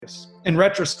In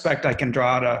retrospect, I can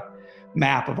draw out a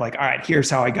map of like, all right, here's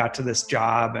how I got to this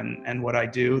job and what I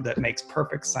do that makes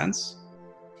perfect sense.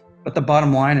 But the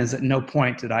bottom line is at no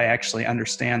point did I actually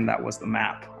understand that was the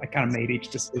map. I kind of made each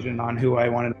decision on who I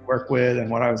wanted to work with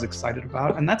and what I was excited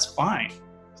about. And that's fine.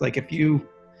 It's like if you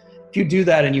do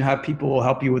that and you have people who will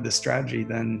help you with the strategy,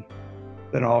 then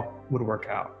that all would work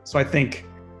out. So I think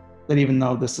that even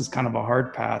though this is kind of a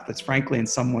hard path, it's frankly in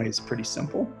some ways pretty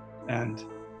simple. And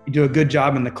you do a good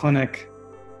job in the clinic,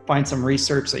 find some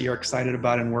research that you're excited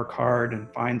about and work hard, and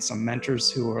find some mentors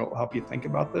who will help you think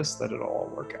about this, that it'll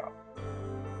all work out.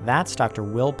 That's Dr.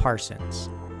 Will Parsons,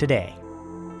 today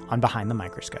on Behind the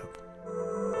Microscope.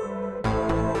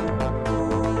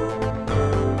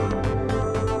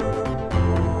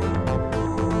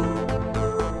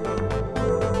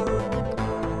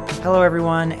 Hello,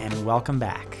 everyone, and welcome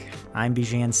back. I'm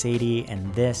Bijan Sadie,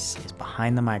 and this is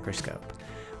Behind the Microscope,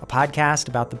 a podcast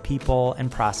about the people and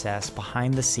process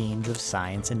behind the scenes of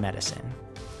science and medicine.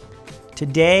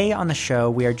 Today on the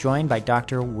show, we are joined by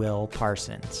Dr. Will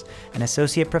Parsons, an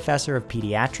associate professor of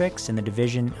pediatrics in the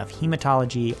Division of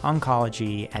Hematology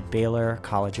Oncology at Baylor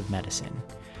College of Medicine.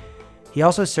 He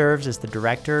also serves as the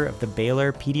director of the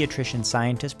Baylor Pediatrician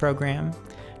Scientist Program,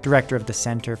 director of the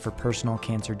Center for Personal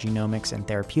Cancer Genomics and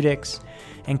Therapeutics,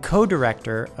 and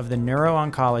co-director of the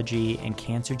Neuro-Oncology and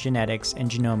Cancer Genetics and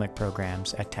Genomic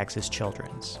programs at Texas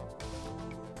Children's.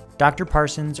 Dr.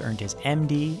 Parsons earned his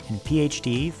MD and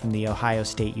PhD from The Ohio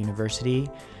State University,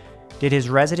 did his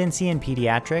residency in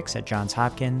pediatrics at Johns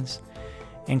Hopkins,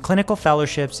 and clinical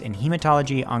fellowships in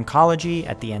hematology oncology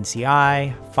at the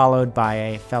NCI, followed by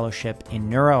a fellowship in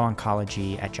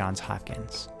neuro-oncology at Johns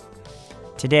Hopkins.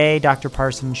 Today, Dr.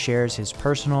 Parsons shares his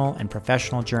personal and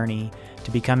professional journey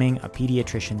to becoming a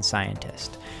pediatrician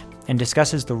scientist and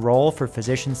discusses the role for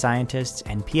physician scientists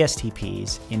and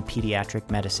PSTPs in pediatric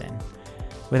medicine.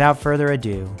 Without further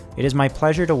ado, it is my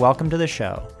pleasure to welcome to the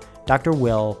show Dr.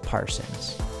 Will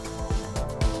Parsons.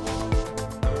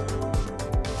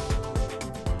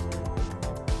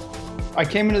 I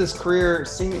came into this career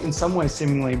in some ways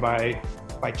seemingly by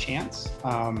chance.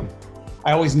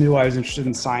 I always knew I was interested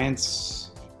in science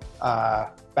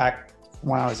back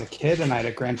when I was a kid, and I had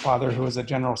a grandfather who was a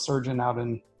general surgeon out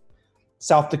in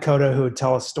South Dakota who would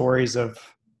tell us stories of,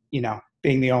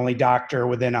 being the only doctor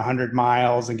within 100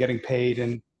 miles and getting paid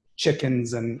in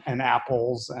chickens and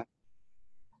apples and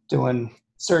doing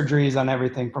surgeries on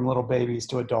everything from little babies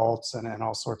to adults and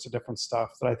all sorts of different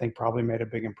stuff that I think probably made a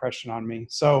big impression on me.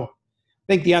 So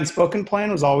I think the unspoken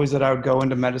plan was always that I would go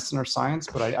into medicine or science,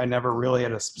 but I never really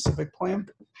had a specific plan.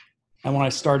 And when I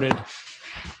started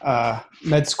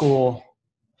med school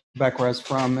back where I was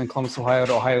from in Columbus, Ohio,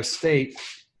 at Ohio State,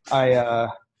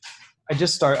 I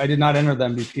did not enter the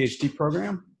MD PhD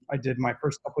program. I did my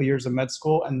first couple of years of med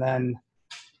school and then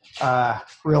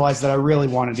realized that I really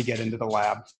wanted to get into the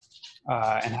lab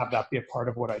and have that be a part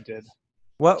of what I did.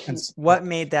 What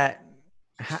made that?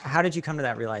 How did you come to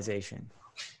that realization?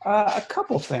 A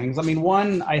couple things. I mean,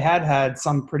 one, I had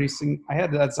some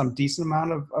decent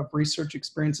amount of research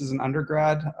experience as an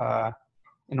undergrad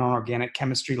in an organic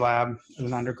chemistry lab as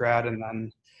an undergrad, and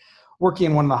then working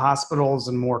in one of the hospitals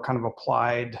and more kind of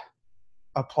applied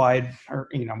or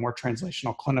more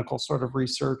translational clinical sort of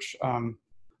research,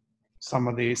 some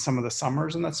of the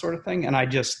summers and that sort of thing. And I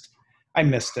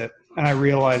missed it. And I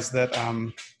realized that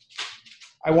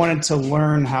I wanted to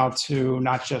learn how to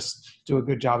not just do a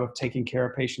good job of taking care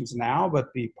of patients now,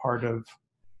 but be part of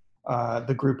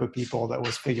the group of people that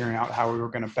was figuring out how we were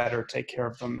going to better take care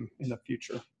of them in the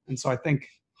future. And so I think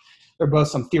there are both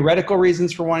some theoretical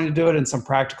reasons for wanting to do it and some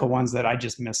practical ones that I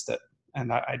just missed it.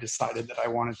 And I decided that I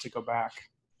wanted to go back.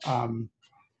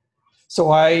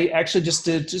 So I actually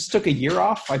just took a year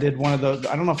off. I did one of those,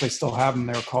 I don't know if they still have them.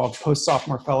 They were called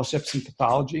post-sophomore fellowships in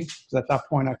pathology. Because at that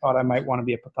point I thought I might want to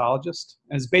be a pathologist.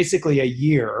 And it's basically a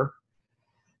year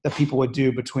that people would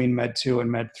do between Med 2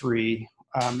 and Med 3.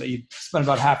 That you spend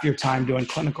about half your time doing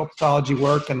clinical pathology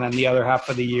work and then the other half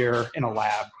of the year in a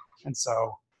lab. And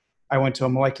so I went to a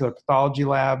molecular pathology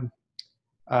lab,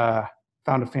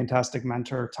 found a fantastic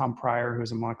mentor, Tom Pryor,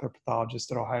 who's a molecular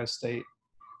pathologist at Ohio State.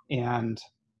 And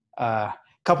a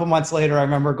couple months later, I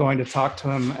remember going to talk to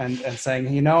him and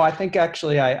saying, I think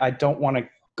actually I don't want to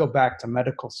go back to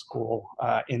medical school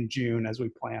in June as we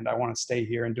planned. I want to stay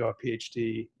here and do a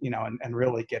PhD, and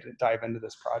really dive into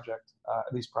these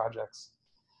projects.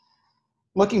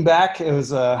 Looking back,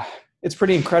 it's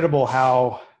pretty incredible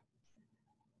how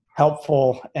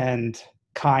helpful and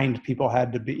kind people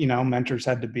had to be, mentors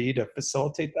had to be to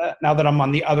facilitate that. Now that I'm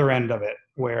on the other end of it,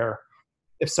 where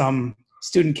if some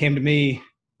student came to me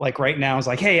like right now is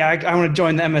like, hey, I want to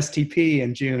join the MSTP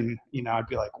in June, I'd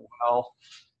be like, well,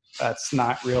 that's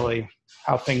not really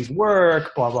how things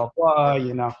work, blah, blah, blah,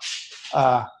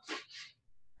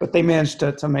 but they managed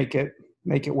to make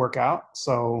it work out.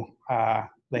 So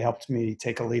they helped me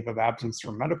take a leave of absence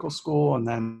from medical school, and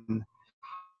then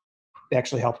they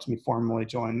actually helped me formally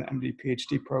join the MD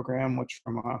PhD program, which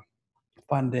from a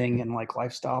funding and like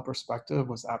lifestyle perspective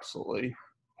was absolutely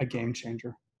a game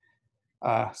changer.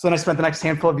 So then I spent the next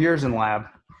handful of years in lab,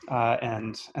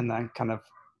 and then kind of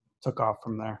took off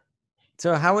from there.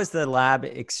 So how was the lab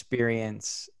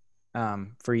experience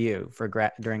for you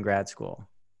during grad school?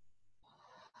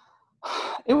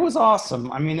 It was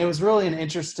awesome. I mean, it was really an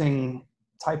interesting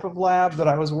type of lab that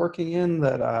I was working in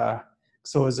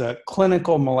so it was a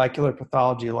clinical molecular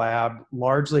pathology lab,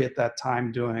 largely at that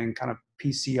time doing kind of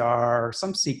PCR,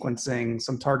 some sequencing,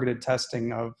 some targeted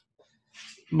testing of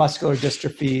muscular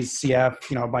dystrophies,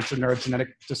 CF, a bunch of neurogenetic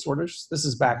disorders. This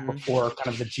is back before kind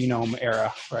of the genome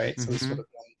era, right? So this would have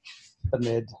been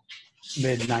the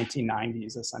mid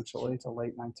 1990s, essentially, to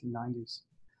late 1990s.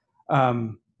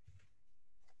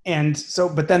 And so,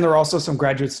 but then there are also some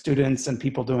graduate students and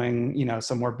people doing,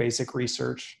 some more basic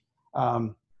research.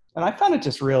 And I found it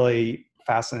just really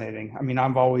fascinating. I mean,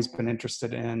 I've always been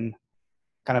interested in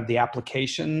kind of the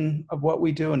application of what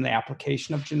we do and the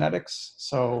application of genetics.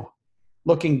 So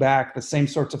looking back, the same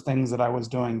sorts of things that I was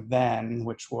doing then,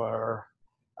 which were,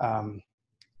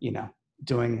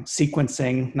 doing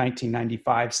sequencing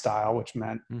 1995 style, which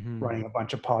meant running a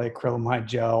bunch of polyacrylamide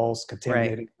gels,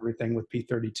 contaminating everything with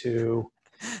P32,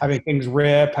 having things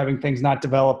rip, having things not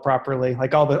develop properly,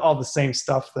 like all the same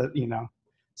stuff that,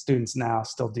 students now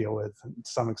still deal with to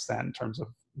some extent in terms of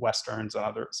Westerns and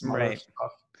other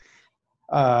stuff.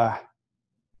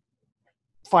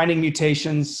 Finding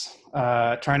mutations,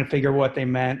 trying to figure what they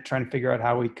meant, trying to figure out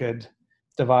how we could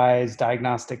devise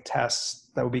diagnostic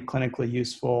tests that would be clinically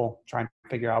useful, trying to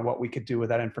figure out what we could do with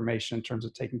that information in terms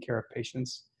of taking care of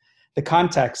patients. The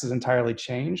context has entirely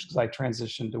changed because I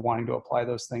transitioned to wanting to apply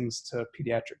those things to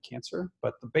pediatric cancer,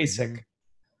 but the basic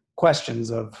questions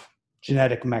of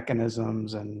genetic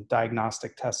mechanisms and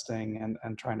diagnostic testing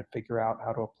and trying to figure out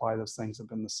how to apply those things have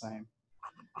been the same.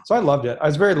 So I loved it. I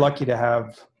was very lucky to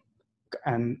have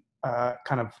kind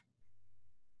of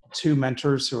two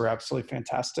mentors who were absolutely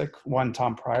fantastic. One,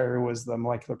 Tom Pryor, who was the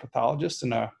molecular pathologist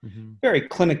and a very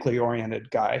clinically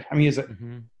oriented guy. I mean, he's a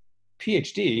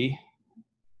PhD,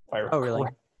 if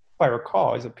I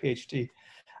recall, he's a PhD,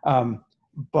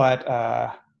 but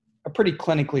a pretty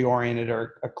clinically oriented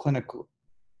or a clinical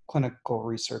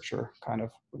researcher, kind of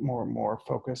more and more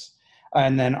focus.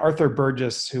 And then Arthur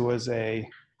Burgess, who was a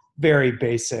very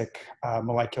basic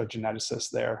molecular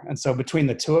geneticist there. And so between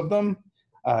the two of them,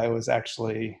 it was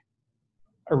actually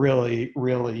a really,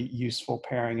 really useful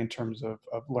pairing in terms of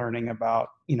learning about,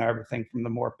 everything from the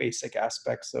more basic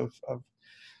aspects of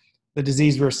the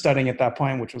disease we were studying at that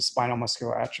point, which was spinal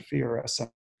muscular atrophy or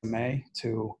SMA,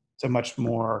 to much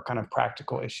more kind of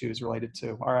practical issues related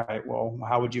to, all right, well,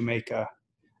 how would you make a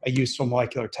useful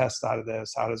molecular test out of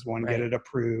this? How does one get it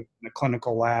approved in a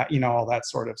clinical lab? All that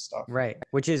sort of stuff. Right.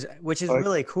 Which is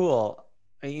really cool.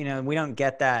 We don't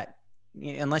get that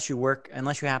unless you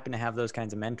happen to have those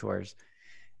kinds of mentors.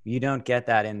 You don't get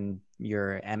that in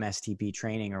your MSTP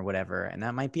training or whatever. And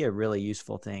that might be a really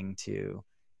useful thing to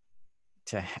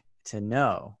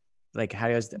know. Like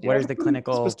what is the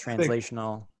clinical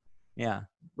translational? Yeah.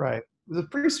 Right. It was a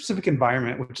pretty specific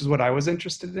environment, which is what I was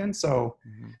interested in. So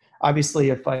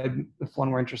obviously if one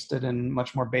were interested in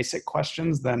much more basic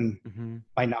questions, then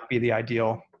might not be the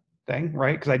ideal thing,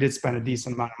 right? Because I did spend a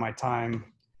decent amount of my time.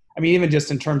 I mean, even just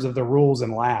in terms of the rules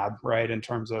in lab, right? In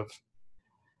terms of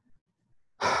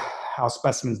how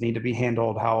specimens need to be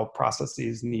handled, how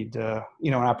processes need to,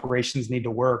 operations need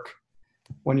to work.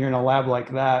 When you're in a lab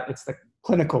like that, it's the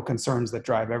clinical concerns that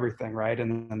drive everything, right?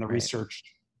 And then the research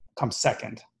comes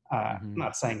second. I'm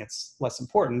not saying it's less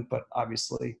important, but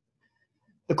obviously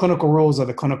the clinical rules are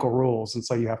the clinical rules. And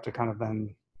so you have to kind of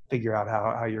then figure out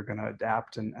how you're going to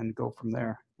adapt and go from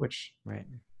there, which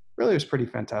really was pretty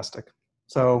fantastic.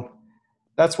 So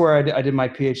that's where I did my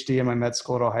PhD and my med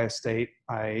school at Ohio State.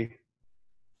 I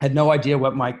had no idea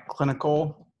what my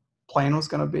clinical plan was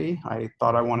going to be. I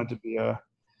thought I wanted to be a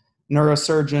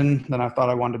neurosurgeon. Then I thought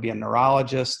I wanted to be a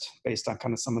neurologist based on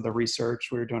kind of some of the research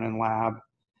we were doing in lab.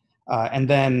 And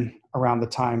then around the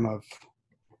time of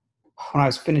when I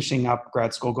was finishing up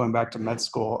grad school, going back to med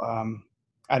school,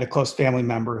 I had a close family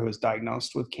member who was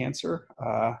diagnosed with cancer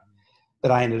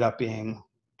that I ended up being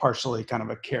partially kind of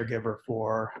a caregiver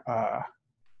for,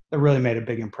 that really made a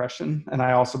big impression. And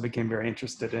I also became very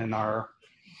interested in our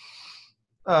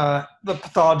the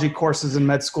pathology courses in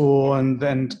med school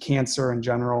and cancer in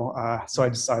general. So I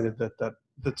decided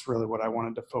that's really what I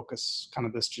wanted to focus kind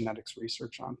of this genetics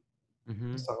research on.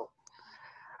 Mm-hmm. So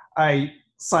I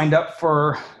signed up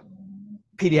for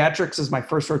pediatrics as my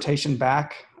first rotation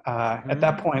back. At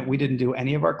that point, we didn't do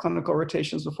any of our clinical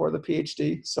rotations before the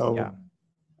PhD. So,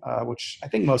 which I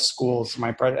think most schools,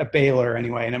 at Baylor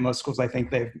anyway, and at most schools, I think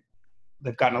they've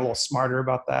gotten a little smarter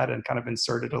about that and kind of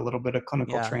inserted a little bit of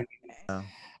clinical training.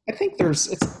 I think it's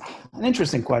an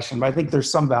interesting question, but I think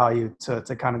there's some value to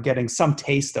kind of getting some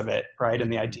taste of it, right,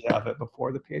 and the idea of it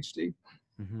before the PhD.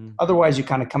 Mm-hmm. Otherwise, you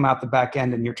kind of come out the back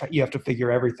end and you have to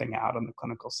figure everything out on the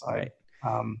clinical side.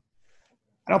 Right.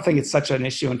 I don't think it's such an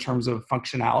issue in terms of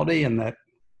functionality, and that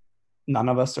none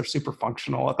of us are super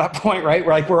functional at that point, right?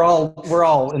 We're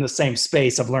all in the same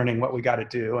space of learning what we got to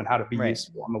do and how to be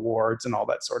useful on the wards and all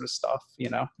that sort of stuff,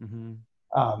 Mm-hmm.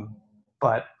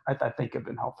 But I think it'd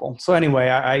been helpful. So anyway,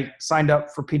 I signed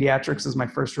up for pediatrics as my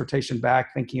first rotation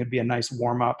back, thinking it'd be a nice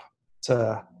warm up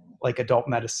to like adult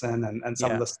medicine and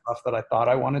some of the stuff that I thought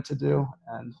I wanted to do,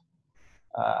 and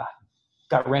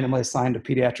got randomly assigned to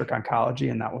pediatric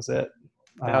oncology, and that was it.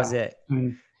 That was it.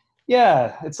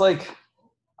 Yeah, it's like,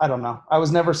 I don't know. I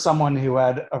was never someone who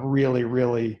had a really,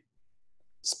 really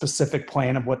specific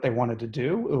plan of what they wanted to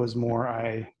do. It was more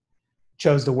I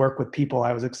chose to work with people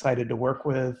I was excited to work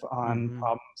with on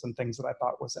problems and things that I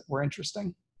thought were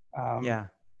interesting.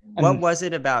 What was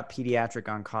it about pediatric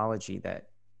oncology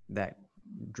that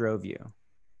drove you?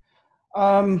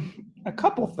 A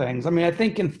couple things. I mean, I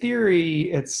think in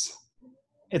theory, it's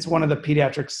one of the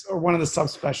pediatrics or one of the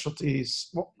subspecialties.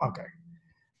 Well, okay.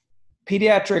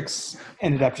 Pediatrics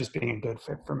ended up just being a good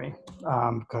fit for me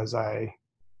because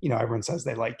everyone says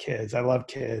they like kids. I love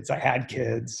kids. I had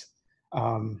kids.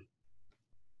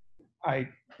 I'm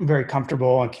very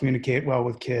comfortable and communicate well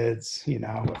with kids,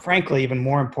 but frankly, even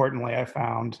more importantly, I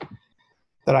found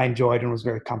that I enjoyed and was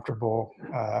very comfortable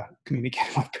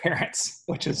communicating with parents,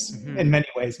 which is in many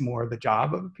ways more the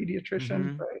job of a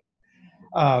pediatrician. Right?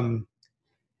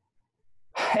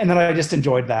 And then I just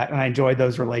enjoyed that. And I enjoyed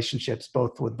those relationships,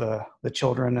 both with the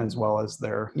children as well as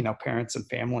their, parents and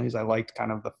families. I liked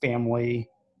kind of the family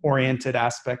oriented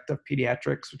aspect of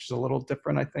pediatrics, which is a little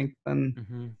different, I think,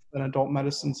 than adult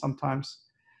medicine sometimes.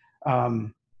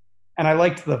 And I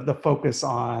liked the focus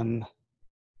on,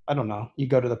 I don't know, you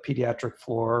go to the pediatric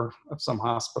floor of some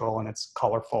hospital and it's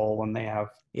colorful and they have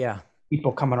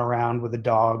people coming around with the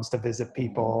dogs to visit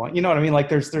people. You know what I mean? Like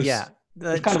there's the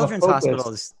kind children's of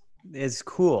hospital is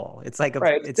cool. It's like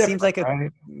it seems like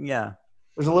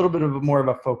there's a little bit of more of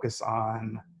a focus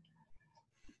on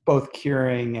both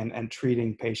curing and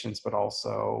treating patients, but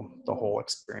also the whole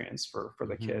experience for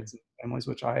the kids and families,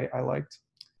 which I liked.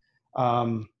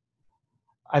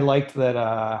 I liked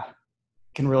that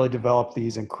can really develop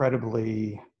these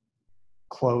incredibly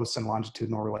close and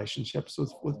longitudinal relationships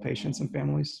with patients and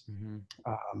families.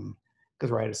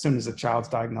 Because as soon as a child's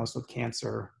diagnosed with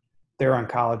cancer, their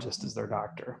oncologist is their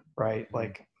doctor, right?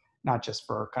 Like not just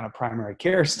for kind of primary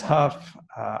care stuff,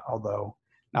 although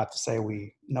not to say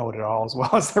we know it at all as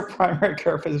well as their primary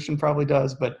care physician probably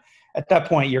does. But at that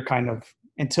point, you're kind of,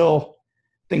 until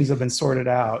things have been sorted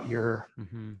out, you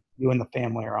and the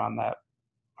family are on that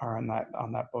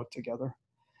boat together.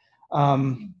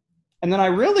 And then I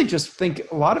really just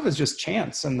think a lot of it's just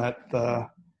chance, and that the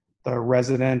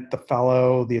resident, the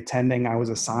fellow, the attending I was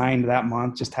assigned that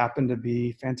month just happened to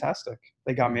be fantastic.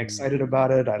 They got me excited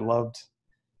about it. I loved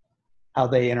how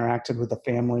they interacted with the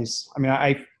families. I mean,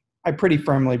 I pretty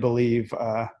firmly believe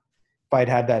if I'd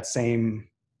had that same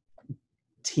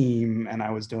team and I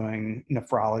was doing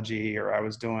nephrology or I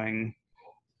was doing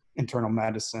internal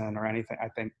medicine or anything, I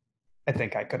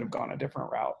think I could have gone a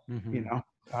different route,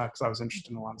 because I was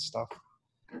interested in a lot of stuff.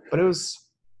 But it was,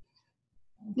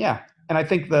 and I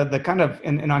think the kind of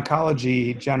in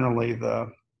oncology generally,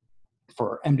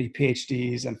 for MD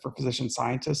PhDs and for physician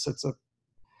scientists, it's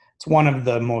one of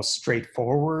the most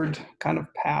straightforward kind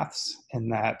of paths, in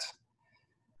that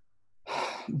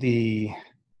the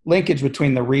linkage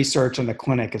between the research and the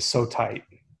clinic is so tight,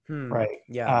 right?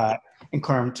 In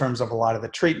terms of a lot of the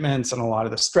treatments and a lot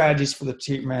of the strategies for the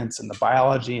treatments and the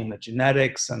biology and the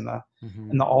genetics and the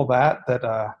all that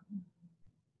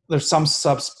there's some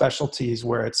subspecialties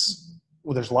where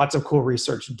there's lots of cool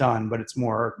research done, but it's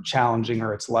more challenging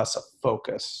or it's less a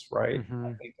focus, right?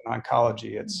 I think in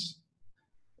oncology,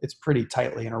 it's pretty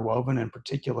tightly interwoven, in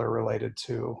particular related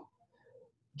to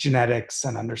genetics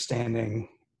and understanding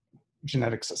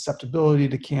genetic susceptibility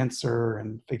to cancer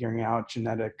and figuring out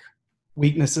genetic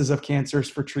weaknesses of cancers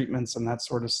for treatments and that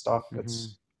sort of stuff.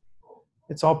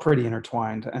 It's all pretty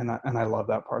intertwined, and I love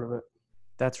that part of it.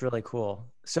 That's really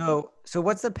cool. So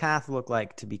what's the path look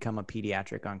like to become a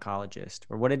pediatric oncologist,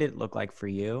 or what did it look like for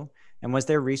you? And was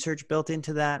there research built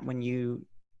into that when you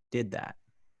did that?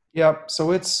 Yep. So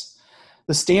it's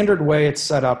the standard way it's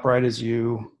set up, right? Is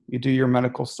you do your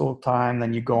medical school time,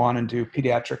 then you go on and do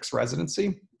pediatrics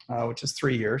residency, which is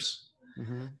 3 years.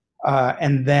 Mm-hmm.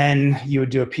 And then you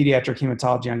would do a pediatric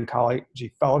hematology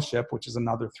oncology fellowship, which is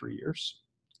another 3 years.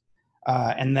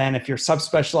 And then if you're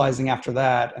subspecializing after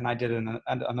that, and I did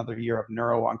another year of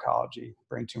neuro-oncology,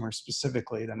 brain tumors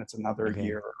specifically, then it's another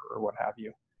year or what have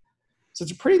you. So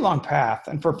it's a pretty long path.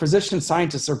 And for physician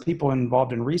scientists or people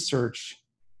involved in research,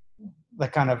 the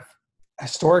kind of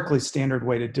historically standard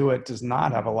way to do it does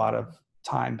not have a lot of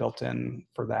time built in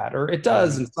for that. Or it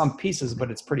does in some pieces, but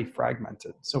it's pretty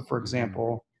fragmented. So for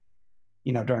example,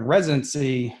 during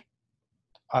residency,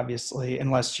 obviously,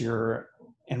 unless you're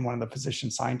in one of the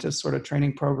physician scientist sort of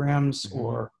training programs,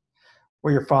 or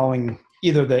where you're following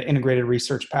either the integrated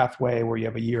research pathway where you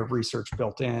have a year of research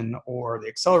built in, or the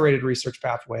accelerated research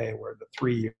pathway where the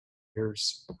 3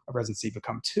 years of residency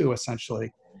become 2 essentially.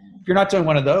 If you're not doing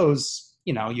one of those,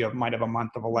 you might have a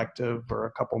month of elective or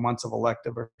a couple months of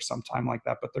elective or some time like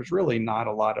that, but there's really not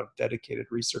a lot of dedicated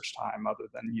research time other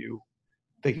than you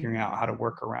figuring out how to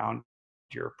work around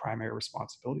your primary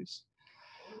responsibilities.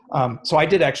 So I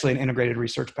did actually an integrated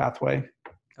research pathway.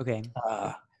 Okay.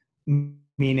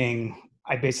 Meaning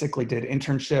I basically did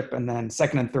internship, and then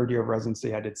second and third year of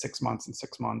residency, I did 6 months and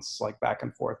 6 months, like back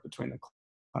and forth between the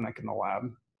clinic and the lab.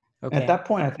 Okay. And at that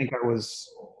point, I think I was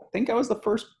the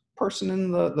first person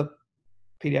in the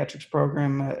pediatrics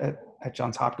program at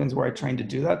Johns Hopkins where I trained to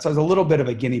do that. So I was a little bit of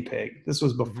a guinea pig. This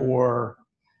was before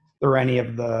there were any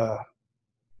of the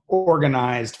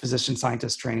organized physician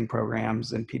scientist training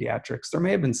programs in pediatrics. There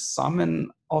may have been some in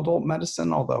adult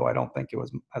medicine, although I don't think it was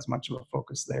as much of a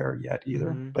focus there yet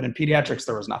either. But in pediatrics,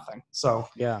 there was nothing. So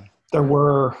there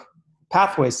were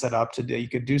pathways set up to do, you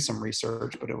could do some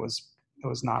research, but it was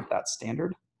not that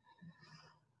standard.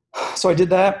 So I did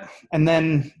that. And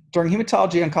then during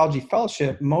hematology oncology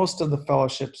fellowship, most of the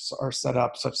fellowships are set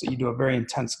up such that you do a very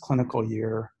intense clinical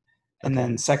year. And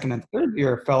then second and third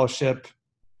year fellowship,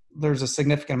 there's a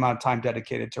significant amount of time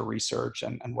dedicated to research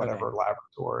and whatever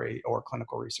laboratory or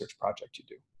clinical research project you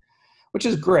do, which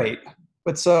is great.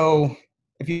 But so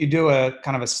if you do a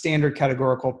kind of a standard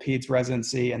categorical peds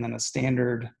residency and then a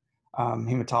standard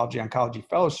hematology oncology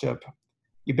fellowship,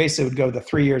 you basically would go the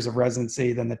 3 years of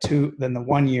residency, then the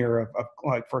 1 year of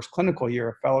like first clinical year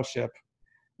of fellowship,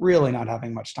 really not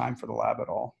having much time for the lab at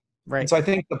all. Right. And so I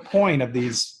think the point of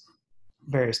these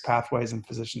various pathways and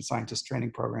physician scientist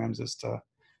training programs is to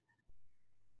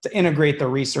integrate the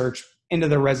research into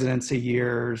the residency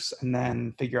years and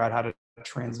then figure out how to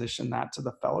transition that to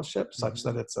the fellowship such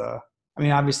that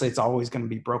obviously it's always going to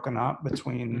be broken up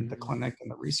between the clinic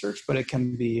and the research, but it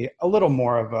can be a little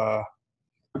more of a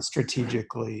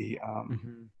strategically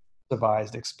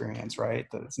devised experience, right?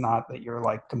 That it's not that you're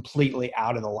like completely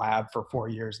out of the lab for 4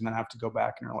 years and then have to go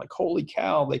back and you're like, holy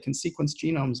cow, they can sequence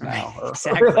genomes now,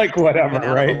 or like whatever, been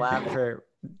out right? of the lab for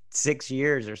 6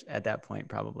 years or at that point,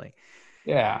 probably.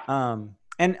 Yeah.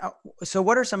 So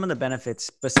what are some of the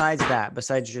benefits besides at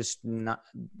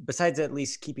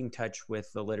least keeping touch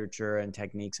with the literature and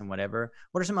techniques and whatever,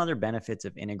 what are some other benefits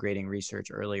of integrating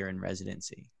research earlier in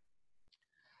residency?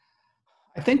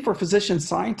 I think for physician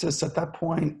scientists at that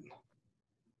point,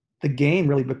 the game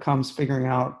really becomes figuring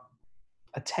out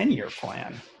a 10-year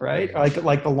plan, right?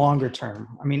 Like the longer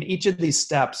term. I mean, each of these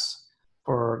steps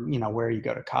for, where you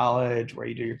go to college, where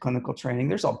you do your clinical training,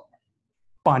 there's a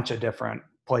bunch of different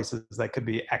places that could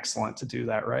be excellent to do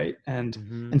that, right? And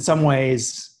in some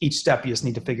ways, each step you just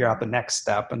need to figure out the next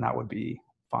step, and that would be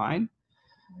fine.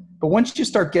 But once you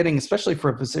start getting, especially for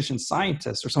a physician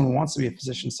scientist or someone who wants to be a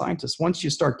physician scientist, once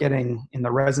you start getting in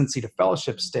the residency to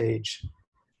fellowship stage,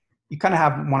 you kind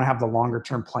of want to have the longer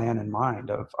term plan in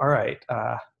mind of, all right,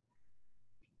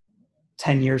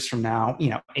 10 years from now,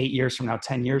 8 years from now,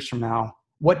 10 years from now,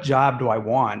 what job do I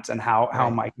want? And how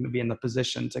am I going to be in the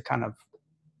position to kind of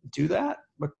do that?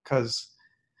 Because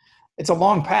it's a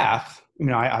long path.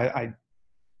 I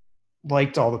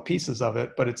liked all the pieces of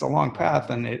it, but it's a long path.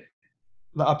 And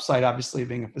the upside, obviously, of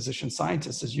being a physician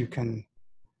scientist is you can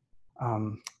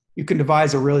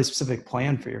devise a really specific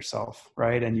plan for yourself,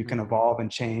 right? And you can evolve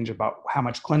and change about how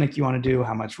much clinic you want to do,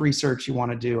 how much research you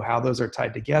want to do, how those are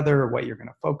tied together, what you're going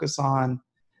to focus on.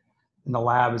 In the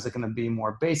lab, is it going to be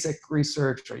more basic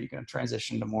research? Or are you going to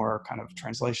transition to more kind of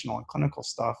translational and clinical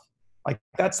stuff? Like,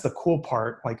 that's the cool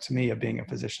part, like, to me, of being a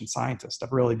physician scientist,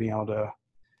 of really being able to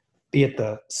be at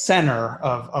the center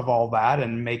of all that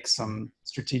and make some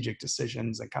strategic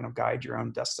decisions and kind of guide your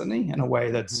own destiny in a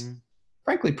way that's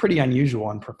frankly pretty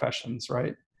unusual in professions,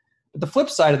 right? But the flip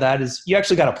side of that is you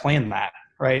actually got to plan that,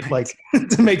 right? Like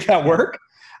to make that work.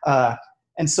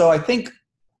 And so I think,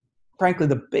 frankly,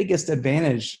 the biggest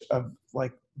advantage of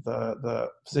like the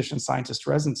physician scientist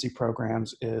residency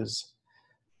programs is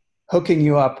hooking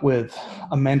you up with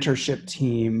a mentorship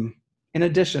team in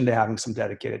addition to having some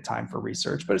dedicated time for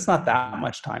research, but it's not that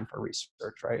much time for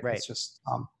research, right? Right. It's just,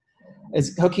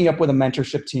 it's hooking up with a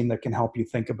mentorship team that can help you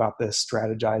think about this,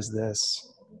 strategize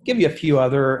this, give you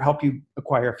help you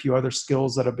acquire a few other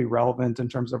skills that'll be relevant in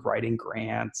terms of writing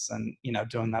grants and,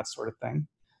 doing that sort of thing.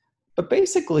 But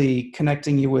basically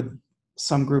connecting you with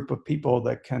some group of people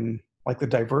that can, like the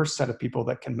diverse set of people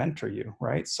that can mentor you,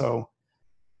 right? So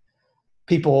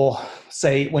people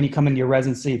say when you come into your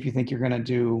residency, if you think you're going to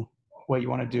do what you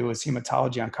want to do is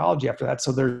hematology oncology after that.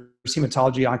 So there's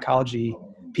hematology oncology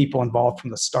people involved from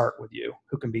the start with you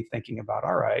who can be thinking about,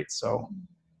 all right, so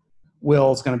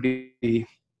Will's going to be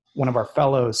one of our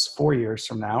fellows 4 years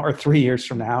from now or 3 years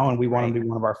from now, and we want him to be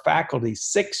one of our faculty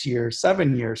 6 years,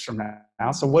 7 years from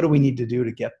now. So what do we need to do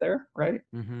to get there, right?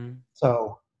 Mm-hmm.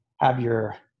 So have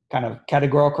your kind of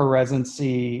categorical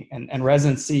residency and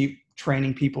residency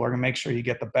training people are going to make sure you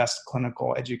get the best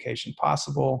clinical education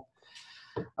possible.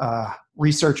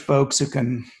 Research folks who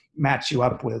can match you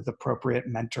up with appropriate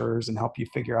mentors and help you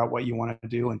figure out what you want to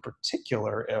do, in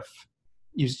particular if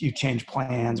you change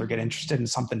plans or get interested in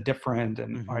something different.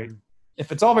 And right,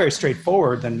 if it's all very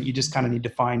straightforward, then you just kind of need to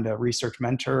find a research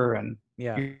mentor and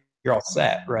you're all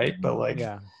set, right? But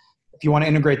if you want to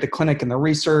integrate the clinic and the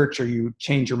research, or you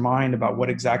change your mind about what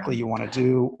exactly you want to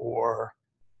do, or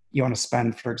you want to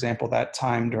spend, for example, that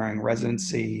time during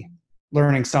residency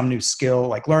learning some new skill,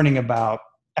 like learning about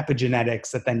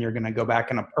epigenetics that then you're going to go back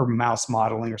or mouse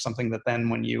modeling or something that then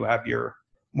when you have your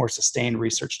more sustained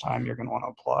research time, you're going to want to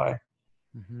apply.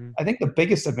 Mm-hmm. I think the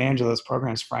biggest advantage of those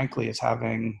programs, frankly, is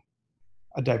having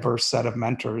a diverse set of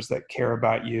mentors that care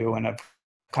about you and have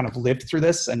kind of lived through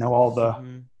this and know all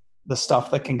the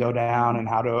stuff that can go down and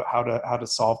how to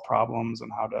solve problems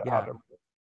and how to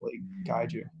really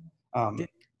guide you.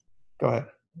 Go ahead.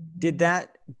 Did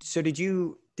that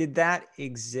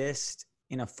exist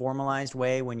in a formalized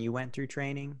way when you went through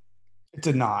training? It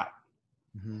did not.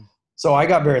 Mm-hmm. So I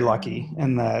got very lucky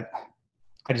in that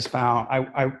I just found,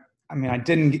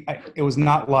 it was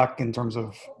not luck in terms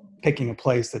of picking a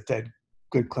place that did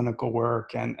good clinical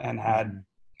work and had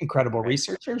incredible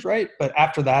researchers, right? But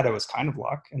after that, it was kind of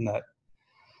luck in that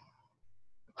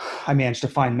I managed to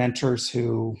find mentors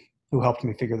who helped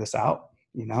me figure this out.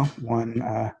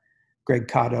 One, Greg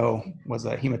Cotto was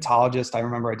a hematologist. I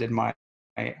remember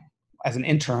as an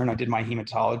intern, I did my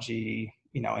hematology,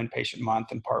 inpatient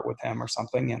month in part with him or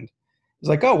something. And he was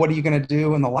like, "Oh, what are you going to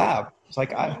do in the lab?" It's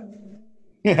like,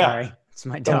 Sorry, it's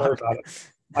my dog. Don't worry about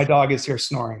it. My dog is here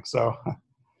snoring. So,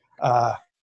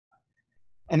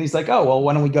 and he's like, "Oh, well,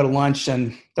 why don't we go to lunch?"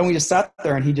 And then we just sat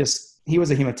there and he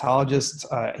was a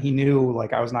hematologist. He knew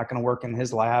like I was not going to work in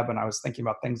his lab and I was thinking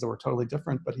about things that were totally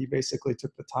different, but he basically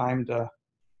took the time to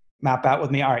map out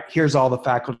with me. All right, here's all the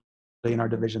faculty in our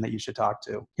division that you should talk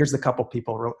to. Here's the couple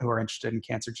people who are interested in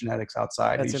cancer genetics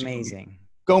outside. That's amazing.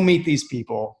 Go meet these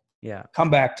people. Yeah. Come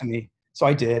back to me. So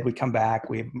I did. We come back.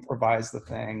 We revise the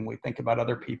thing. We think about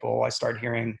other people. I start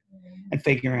hearing and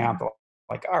figuring out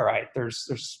all right, there's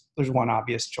one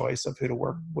obvious choice of who to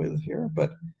work with here,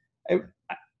 but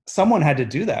someone had to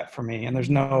do that for me. And there's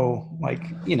no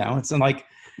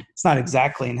it's not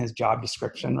exactly in his job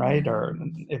description, right? Or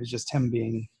it was just him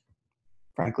being,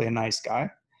 frankly, a nice guy.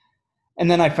 And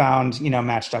then I found,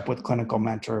 matched up with clinical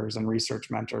mentors and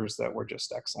research mentors that were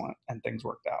just excellent and things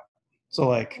worked out.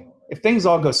 So if things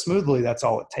all go smoothly, that's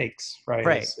all it takes, right?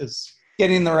 Right. Is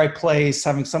getting in the right place,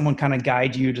 having someone kind of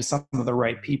guide you to some of the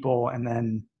right people, and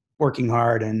then working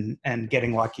hard and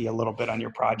getting lucky a little bit on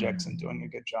your projects and doing a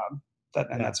good job.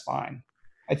 That's fine.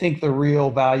 I think the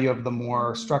real value of the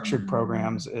more structured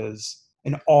programs is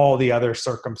in all the other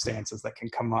circumstances that can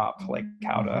come up, like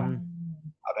how to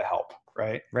help,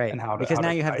 right? Right. And because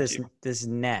now you have this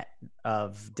net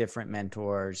of different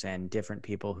mentors and different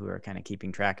people who are kind of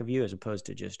keeping track of you, as opposed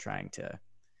to just trying to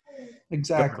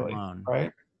exactly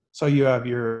right. So you have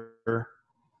your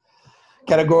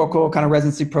categorical kind of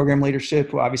residency program leadership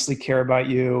who obviously care about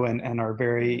you and are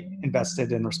very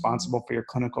invested and responsible for your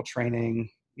clinical training.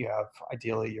 You have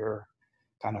ideally your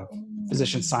kind of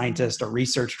physician scientist or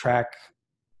research track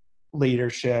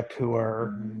leadership who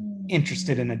are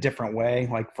interested in a different way.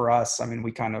 Like for us,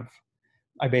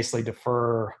 I basically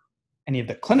defer any of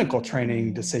the clinical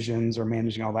training decisions or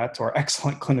managing all that to our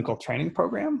excellent clinical training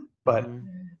program. But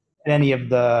any of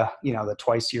the, the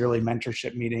twice yearly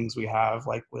mentorship meetings we have,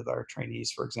 like with our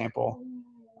trainees, for example,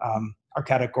 Our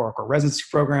categorical residency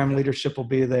program leadership will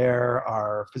be there.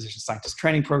 Our physician scientist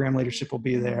training program leadership will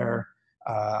be there.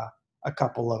 A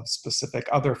couple of specific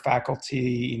other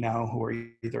faculty, who are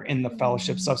either in the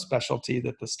fellowship subspecialty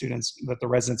that the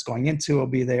residents going into will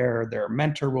be there. Their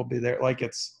mentor will be there. Like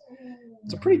it's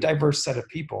a pretty diverse set of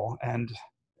people. And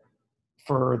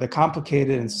for the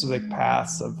complicated and specific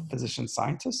paths of physician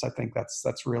scientists, I think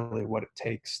that's really what it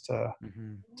takes to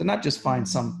not just find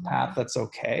some path that's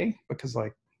okay, because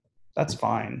like that's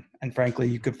fine. And frankly,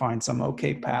 you could find some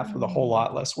okay path with a whole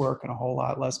lot less work and a whole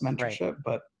lot less mentorship, right.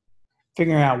 But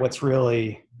figuring out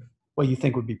what you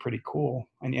think would be pretty cool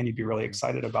and you'd be really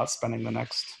excited about spending the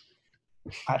next,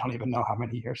 I don't even know how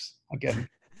many years, again,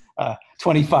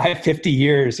 25, 50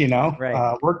 years,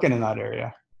 right. Working in that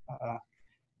area.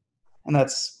 And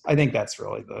I think that's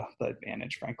really the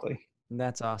advantage, frankly.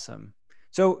 That's awesome.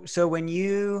 So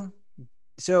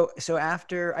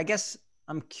after, I guess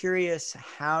I'm curious,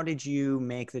 how did you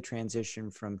make the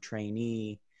transition from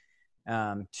trainee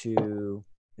to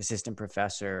assistant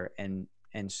professor and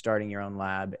starting your own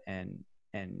lab and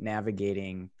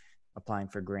navigating applying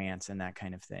for grants and that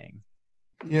kind of thing?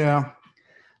 Yeah,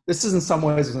 this is in some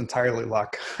ways entirely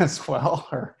luck as well,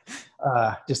 or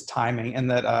just timing. And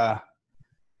that,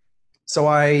 so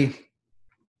I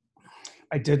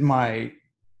did my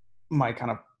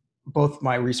kind of both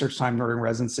my research time during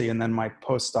residency and then my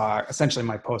postdoc,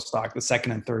 the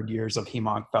second and third years of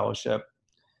Hem/Onc fellowship,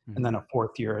 and then a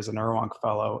fourth year as an Uro-Onc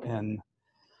fellow in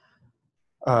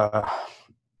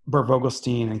Bert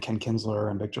Vogelstein and Ken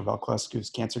Kinsler and Victor Valclescu's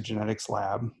cancer genetics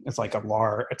lab. It's like a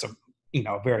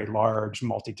very large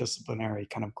multidisciplinary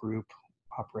kind of group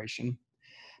operation.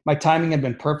 My timing had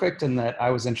been perfect in that I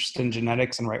was interested in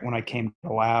genetics, and right when I came to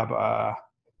the lab,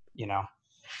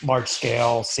 large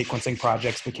scale sequencing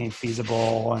projects became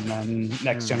feasible, and then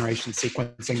next generation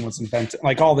sequencing was invented.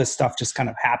 Like all this stuff just kind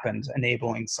of happened,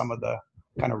 enabling some of the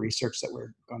kind of research that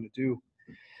we're going to do.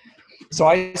 So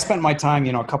I spent my time,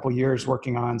 a couple years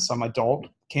working on some adult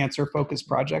cancer focused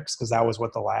projects, because that was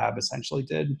what the lab essentially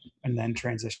did, and then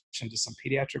transitioned to some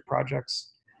pediatric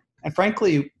projects. And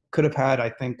frankly, could have had, I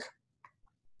think,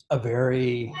 a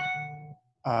very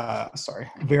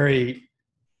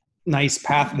nice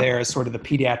path there as sort of the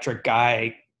pediatric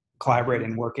guy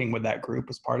collaborating, working with that group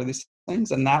as part of these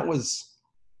things. And that was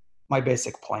my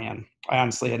basic plan. I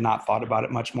honestly had not thought about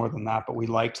it much more than that, but we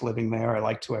liked living there. I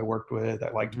liked who I worked with. I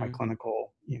liked my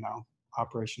clinical,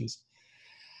 operations.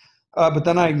 But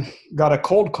then I got a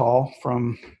cold call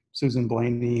from Susan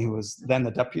Blaney, who was then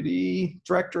the deputy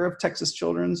director of Texas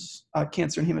Children's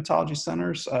Cancer and Hematology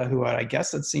Centers, who I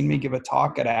guess had seen me give a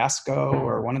talk at ASCO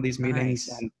or one of these meetings,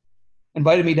 and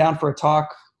invited me down for a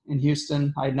talk in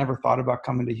Houston. I had never thought about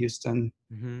coming to Houston.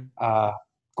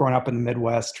 Growing up in the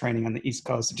Midwest, training on the East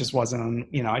Coast, it just wasn't,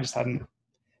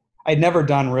 I'd never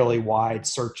done really wide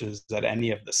searches at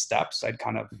any of the steps. I'd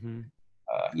kind of,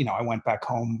 I went back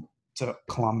home to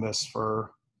Columbus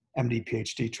for MD,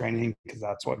 PhD training, because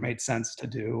that's what made sense to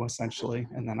do, essentially.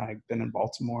 And then I've been in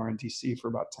Baltimore and DC for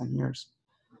about 10 years.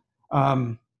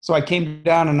 So I came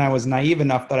down, and I was naive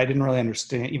enough that I didn't really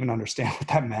understand what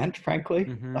that meant, frankly,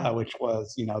 which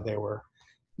was, they were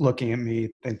looking at me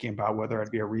thinking about whether I'd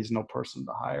be a reasonable person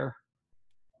to hire.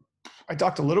 I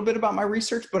talked a little bit about my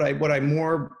research, but what I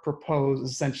more proposed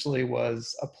essentially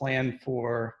was a plan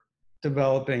for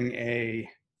developing a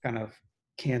kind of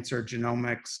cancer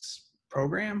genomics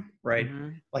program, right?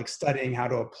 Like studying how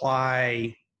to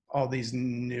apply all these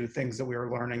new things that we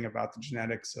were learning about the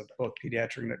genetics of both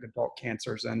pediatric and adult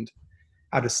cancers, and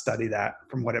how to study that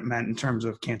from what it meant in terms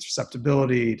of cancer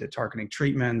susceptibility to targeting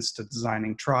treatments, to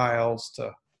designing trials,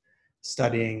 to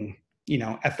studying,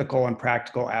 ethical and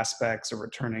practical aspects of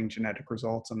returning genetic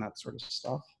results and that sort of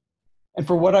stuff. And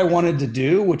for what I wanted to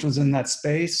do, which was in that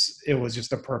space, it was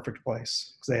just a perfect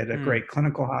place, because they had a great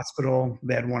clinical hospital.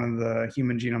 They had one of the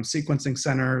human genome sequencing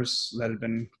centers that had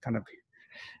been kind of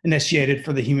initiated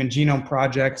for the Human Genome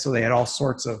Project. So they had all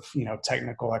sorts of,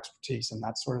 technical expertise and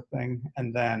that sort of thing.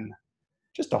 And then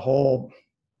just a whole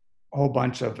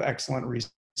bunch of excellent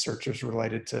researchers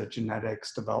related to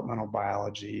genetics, developmental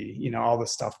biology, all the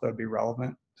stuff that would be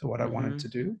relevant to what I wanted to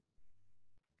do.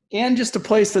 And just a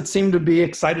place that seemed to be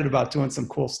excited about doing some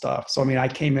cool stuff. So, I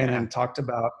came in and talked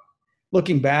about,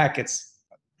 looking back, it's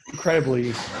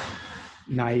incredibly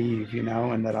naive,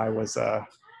 and that I was, I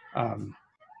don't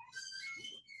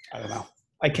know.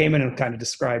 I came in and kind of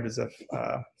described as if,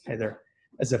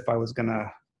 as if I was going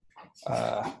to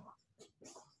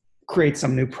create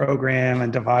some new program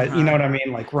and divide, you know what I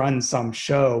mean? Like run some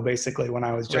show, basically, when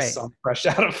I was just some fresh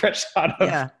out of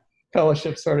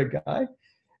fellowship sort of guy.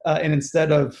 And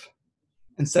instead of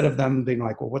instead of them being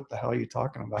like, well, what the hell are you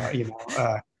talking about?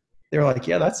 They were like,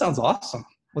 yeah, that sounds awesome.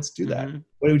 Let's do that.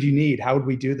 What would you need? How would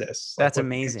we do this? That's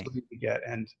amazing. What we get?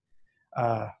 And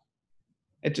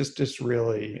it just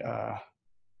really,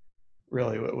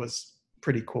 really, it was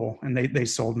pretty cool. And they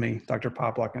sold me, Dr.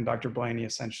 Poplock and Dr. Blaney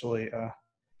essentially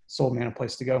sold me on a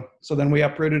place to go. So then we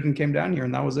uprooted and came down here,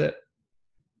 and that was it.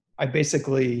 I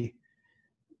basically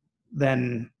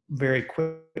then very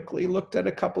quickly looked at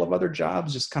a couple of other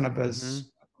jobs just kind of as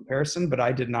a comparison, but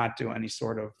I did not do any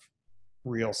sort of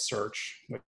real search,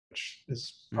 which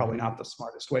is probably not the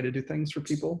smartest way to do things for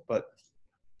people, but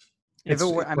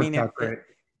out great.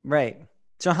 Right.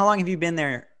 So how long have you been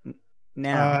there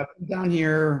now? Down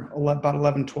here about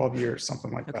 11, 12 years,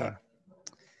 something like that.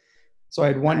 So I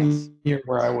had one year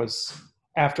where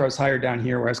after I was hired down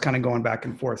here, where I was kind of going back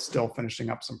and forth, still finishing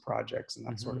up some projects and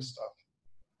that sort of stuff.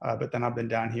 But then I've been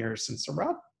down here since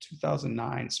around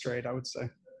 2009 straight, I would say.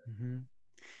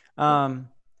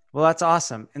 Well, that's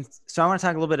awesome. And so I want to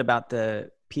talk a little bit about the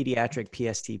pediatric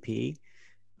PSTP.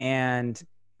 And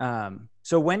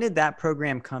so when did that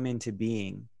program come into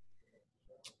being?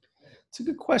 It's a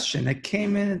good question. It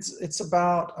came in, it's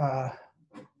about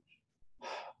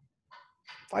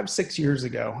 5-6 years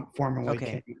ago, formally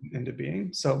came into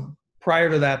being. So prior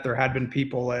to that, there had been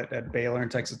people at Baylor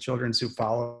and Texas Children's who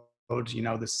followed,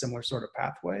 this similar sort of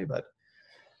pathway. But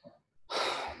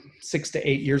 6 to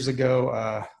 8 years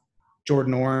ago,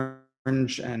 Jordan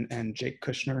Orange and Jake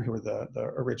Kushner, who were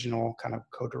the original kind of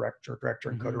director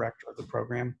and co-director of the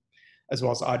program, as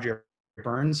well as Audrey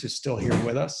Burns, who's still here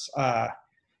with us,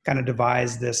 kind of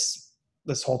devised this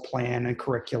whole plan and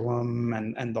curriculum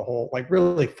and the whole,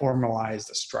 really formalized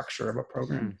the structure of a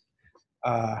program.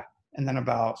 And then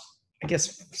about, I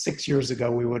guess, 6 years ago,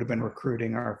 we would have been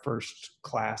recruiting our first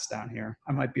class down here.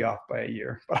 I might be off by a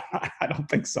year, but I don't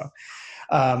think so.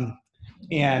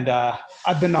 And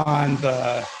I've been on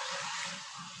the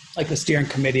steering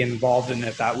committee involved in it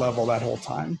at that level that whole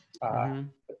time.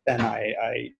 But then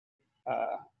I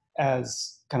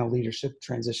as kind of leadership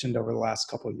transitioned over the last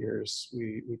couple of years,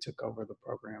 we took over the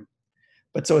program.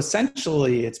 But so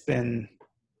essentially it's been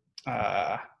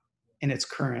in its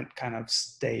current kind of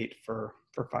state for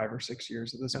 5 or 6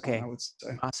 years at this point, I would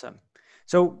say. Awesome.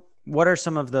 So what are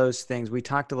some of those things? We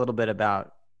talked a little bit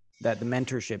about that the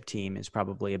mentorship team is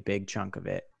probably a big chunk of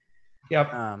it.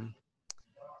 Yep.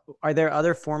 Are there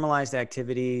other formalized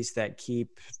activities that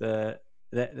keep the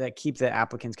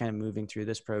applicants kind of moving through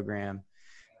this program?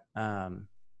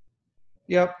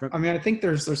 Yep. I mean, I think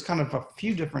there's kind of a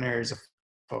few different areas of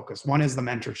focus. One is the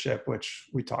mentorship, which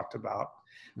we talked about,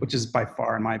 which is by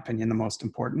far, in my opinion, the most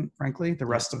important, frankly. The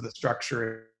rest of the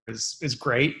structure is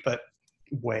great, but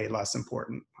way less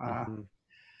important.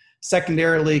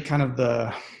 Secondarily, kind of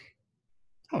the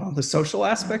social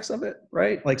aspects of it,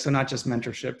 right? So not just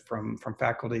mentorship from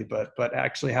faculty, but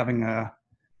actually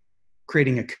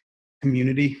creating a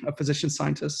community of physician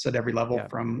scientists at every level,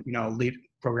 from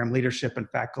program leadership and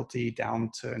faculty down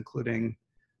to including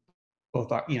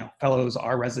both fellows,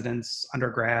 our residents,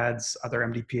 undergrads, other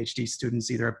MD, PhD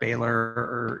students, either at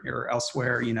Baylor or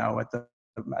elsewhere, at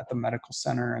the medical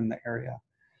center in the area.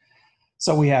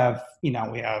 So we have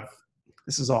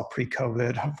this is all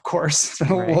pre-COVID, of course. It's been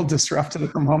a little disruptive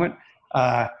at the moment.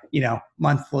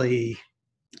 Monthly,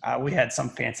 we had some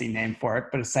fancy name for it,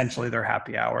 but essentially they're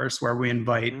happy hours where we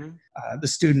invite the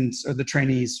students or the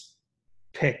trainees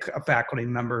pick a faculty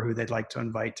member who they'd like to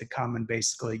invite to come and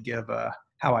basically give a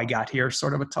how I got here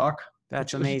sort of a talk.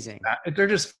 That's amazing. They're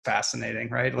just fascinating,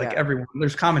 right? Everyone,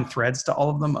 there's common threads to all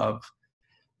of them of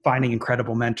finding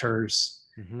incredible mentors,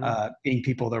 being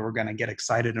people that were going to get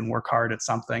excited and work hard at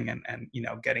something and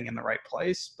getting in the right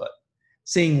place, but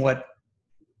seeing what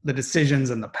the decisions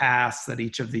in the past that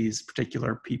each of these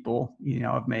particular people,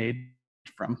 have made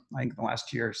from the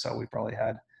last year or so. We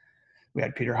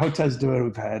had Peter Hotez do it.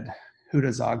 We've had Huda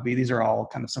Zogby. These are all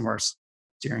kind of some of our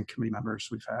steering committee members.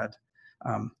 We've had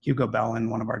Hugo Bellin,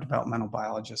 one of our developmental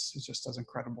biologists, who just does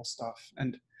incredible stuff.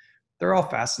 And they're all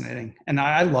fascinating. And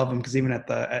I love them because even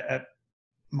at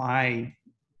my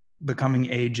becoming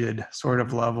aged sort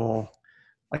of level,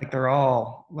 they're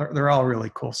all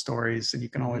really cool stories, and you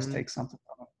can always take something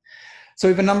from them. So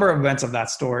we have a number of events of that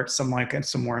sort, some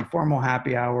more informal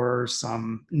happy hours,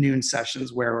 some noon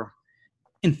sessions where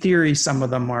in theory, some of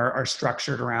them are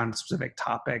structured around specific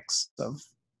topics of,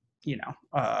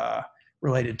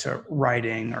 related to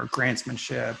writing or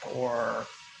grantsmanship or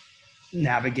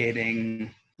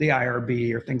navigating the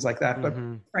IRB or things like that, but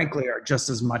frankly are just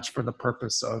as much for the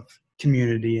purpose of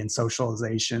community and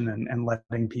socialization and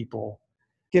letting people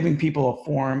giving people a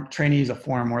forum, trainees a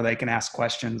forum where they can ask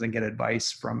questions and get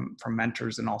advice from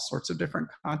mentors in all sorts of different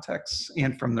contexts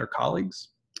and from their colleagues,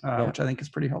 which I think is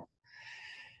pretty helpful.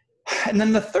 And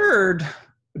then the third,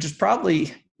 which is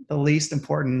probably the least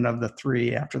important of the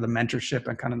three after the mentorship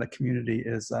and kind of the community,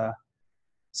 is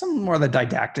some more of the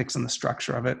didactics and the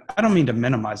structure of it. I don't mean to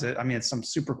minimize it. I mean, it's some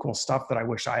super cool stuff that I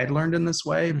wish I had learned in this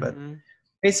way, but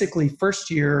basically first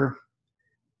year,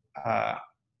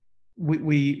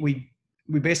 we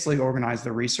basically organized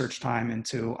the research time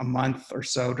into a month or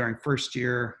so during first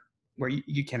year, where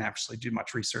you can't actually do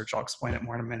much research. I'll explain it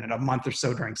more in a minute. A month or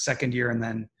so during second year, and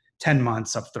then 10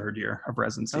 months of third year of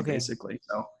residency, basically.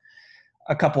 So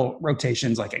a couple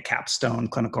rotations, like a capstone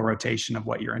clinical rotation of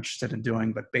what you're interested in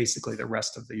doing, but basically the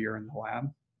rest of the year in the lab.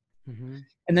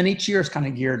 And then each year is kind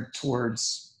of geared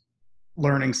towards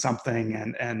learning something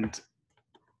and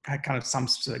kind of some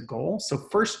specific goal. So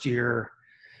first year,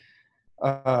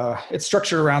 it's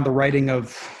structured around the writing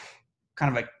of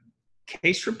kind of a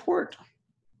case report,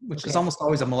 which is almost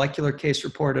always a molecular case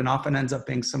report and often ends up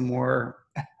being some more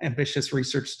ambitious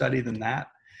research study than that.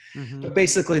 But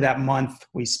basically that month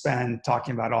we spend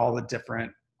talking about all the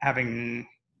different, having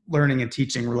learning and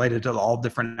teaching related to all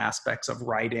different aspects of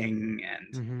writing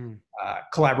and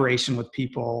collaboration with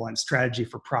people and strategy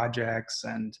for projects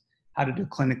and how to do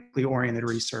clinically oriented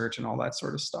research and all that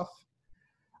sort of stuff.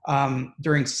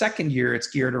 During second year, it's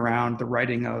geared around the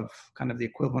writing of kind of the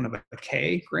equivalent of a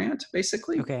K grant,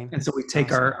 basically. And so we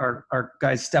take our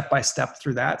guys step by step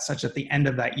through that, such at the end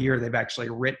of that year, they've actually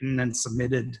written and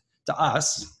submitted to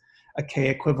us a K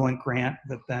equivalent grant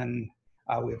that then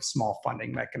we have small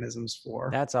funding mechanisms for.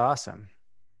 That's awesome.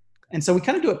 And so we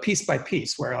kind of do it piece by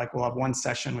piece, where like we'll have one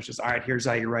session, which is, all right, here's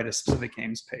how you write a specific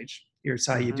Ames page. Here's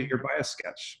how you do your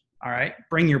biosketch. All right,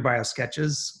 bring your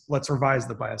biosketches. Let's revise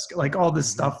the biosketch. Like all this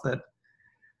stuff that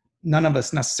none of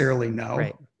us necessarily know,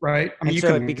 right? I mean, you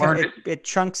can learn it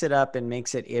chunks it up and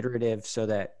makes it iterative so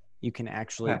that you can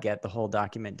actually get the whole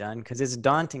document done, because it's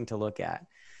daunting to look at.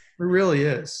 It really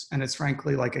is. And it's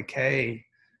frankly like a K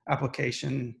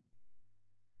application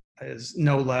is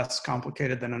no less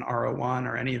complicated than an R01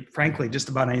 or frankly, just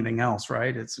about anything else,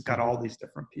 right? It's got all these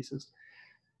different pieces.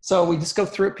 So we just go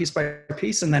through it piece by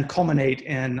piece and then culminate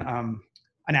in an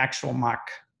actual mock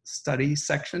study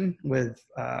section with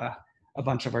a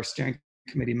bunch of our steering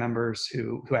committee members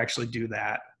who actually do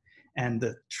that. And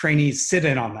the trainees sit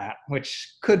in on that,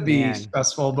 which could be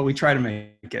stressful, but we try to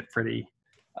make it pretty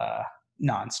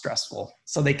non-stressful,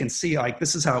 so they can see like,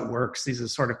 this is how it works. These are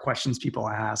sort of questions people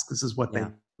ask. This is what they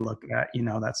look at,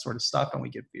 that sort of stuff. And we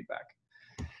give feedback.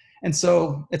 And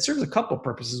so it serves a couple of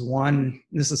purposes. One,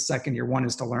 this is second year. One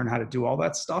is to learn how to do all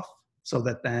that stuff so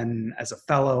that then as a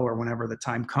fellow or whenever the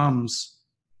time comes,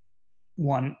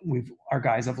 our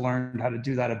guys have learned how to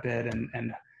do that a bit.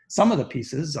 And some of the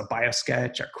pieces, a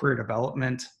biosketch, a career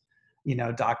development,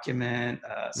 document,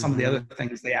 some of the other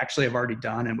things they actually have already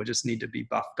done and would just need to be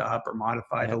buffed up or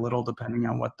modified a little depending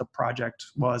on what the project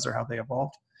was or how they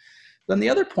evolved. Then the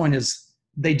other point is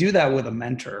they do that with a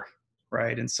mentor,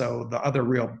 right? And so the other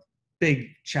real big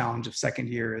challenge of second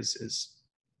year is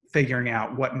figuring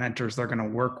out what mentors they're going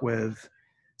to work with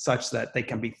such that they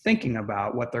can be thinking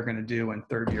about what they're going to do in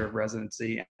third year of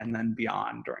residency and then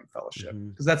beyond during fellowship.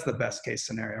 Because that's the best case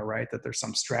scenario, right? That there's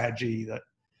some strategy that,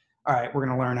 all right, we're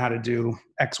going to learn how to do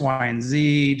X, Y, and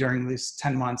Z during these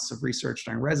 10 months of research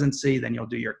during residency. Then you'll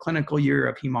do your clinical year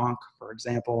of HEMONC, for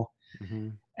example.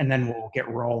 And then we'll get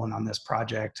rolling on this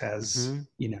project as,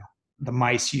 the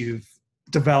mice you've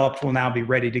developed will now be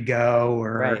ready to go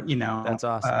or, that's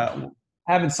awesome.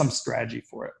 Having some strategy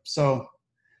for it. So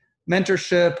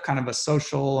mentorship, kind of a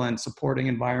social and supporting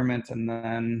environment, and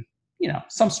then,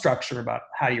 some structure about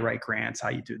how you write grants, how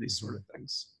you do these sort of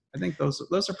things. I think those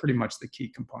are pretty much the key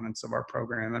components of our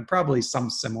program, and probably some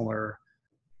similar.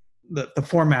 The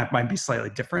format might be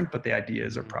slightly different, but the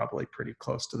ideas are probably pretty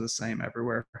close to the same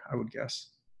everywhere, I would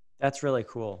guess. That's really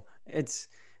cool. It's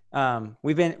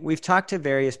we've talked to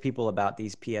various people about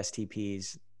these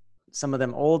PSTPs. Some of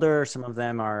them older, some of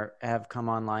them have come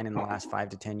online in the last 5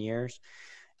 to 10 years.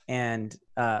 And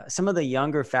some of the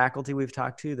younger faculty we've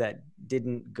talked to that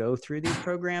didn't go through these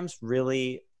programs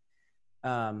really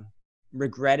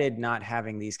regretted not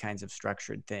having these kinds of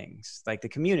structured things. Like the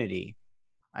community,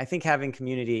 I think having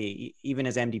community, even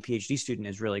as MD PhD student,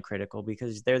 is really critical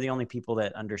because they're the only people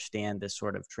that understand this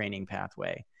sort of training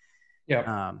pathway.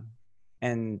 But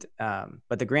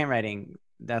the grant writing,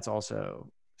 that's also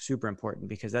super important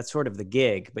because that's sort of the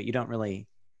gig, but you don't really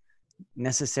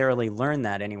necessarily learn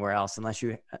that anywhere else unless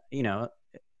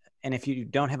and if you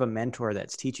don't have a mentor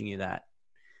that's teaching you that,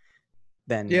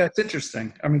 then. Yeah, it's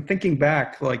interesting. I mean, thinking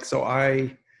back, so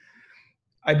I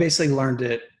I basically learned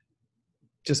it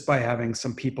just by having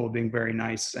some people being very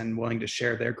nice and willing to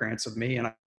share their grants with me. And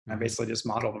I basically just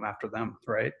modeled them after them.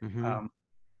 Right. Mm-hmm.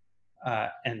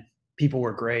 And people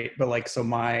were great, but like, so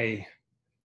my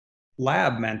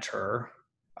lab mentor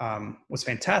was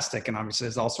fantastic. And obviously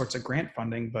there's all sorts of grant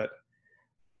funding, but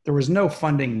there was no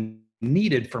funding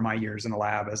needed for my years in the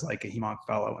lab as like a hemonc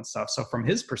fellow and stuff. So from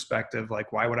his perspective,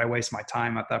 like, why would I waste my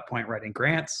time at that point writing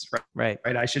grants? Right.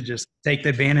 I should just take the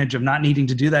advantage of not needing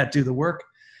to do that, do the work.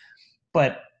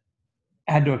 But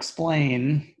I had to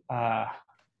explain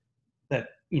that,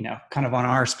 kind of on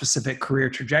our specific career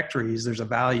trajectories, there's a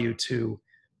value to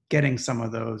getting some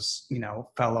of those,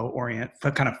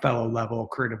 fellow level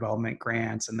career development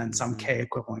grants, and then some K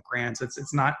equivalent grants.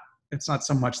 It's not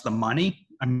so much the money.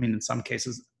 I mean, in some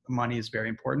cases, the money is very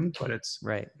important, but it's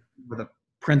right with the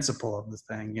principle of the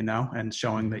thing, and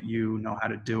showing that you know how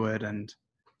to do it and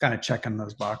kind of checking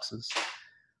those boxes.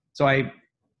 So I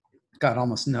got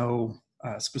almost no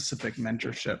specific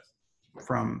mentorship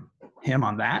from him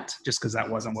on that, just because that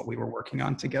wasn't what we were working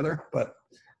on together. But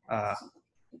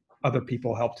other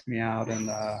people helped me out, and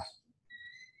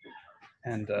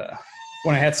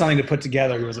when I had something to put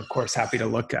together, he was of course happy to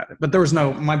look at it. But there was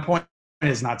my point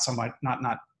is not so much not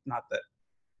that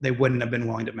they wouldn't have been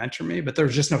willing to mentor me, but there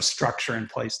was just no structure in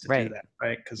place to do that,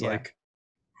 right? Because like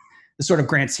the sort of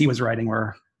grants he was writing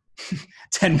were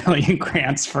 10 million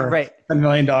grants for $10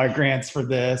 million grants for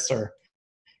this, or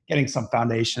getting some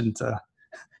foundation to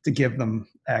give them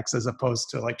X, as opposed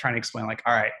to like trying to explain like,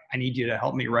 all right, I need you to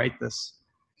help me write this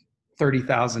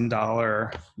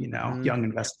 $30,000, young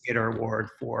investigator award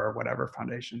for whatever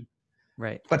foundation.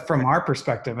 Right. But from our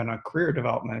perspective and a career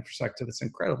development perspective, it's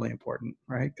incredibly important,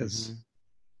 right? Because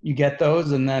you get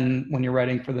those, and then when you're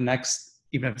writing for the next,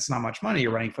 even if it's not much money,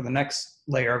 you're writing for the next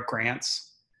layer of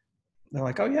grants. They're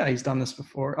like, oh yeah, he's done this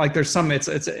before. Like there's some,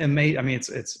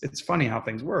 it's funny how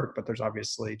things work, but there's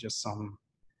obviously just some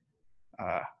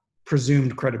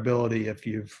presumed credibility if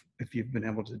you've been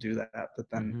able to do that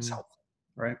then is helpful,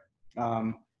 right?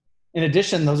 In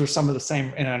addition, those are some of the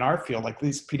same in our field, like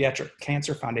these pediatric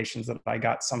cancer foundations that I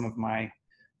got some of my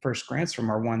first grants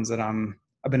from are ones that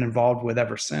I've been involved with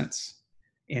ever since.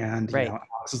 And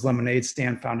Alex's Lemonade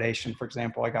Stand Foundation, for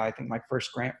example, I got, I think, my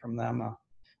first grant from them, a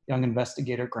young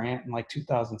investigator grant in like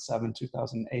 2007,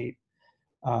 2008.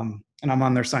 And I'm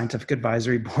on their scientific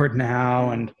advisory board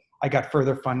now, and I got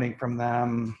further funding from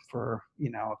them for,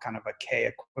 kind of a K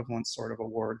equivalent sort of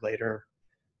award later,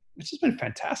 which has been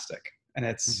fantastic. And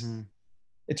it's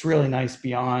really nice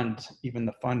beyond even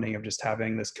the funding of just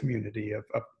having this community of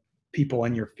people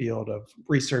in your field, of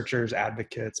researchers,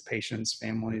 advocates, patients,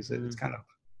 families.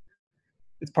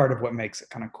 It's part of what makes it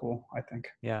kind of cool, I think.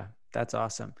 Yeah, that's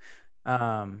awesome.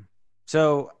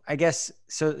 So I guess,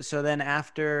 so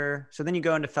then you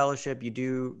go into fellowship, you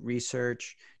do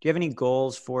research. Do you have any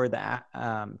goals for the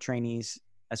trainees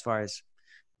as far as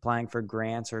applying for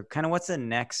grants, or kind of what's the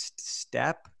next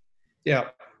step? Yeah.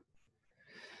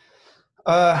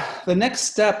 The next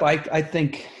step, I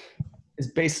think,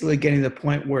 is basically getting to the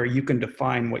point where you can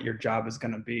define what your job is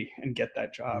going to be and get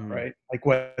that job, right? Like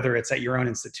whether it's at your own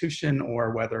institution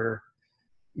or whether,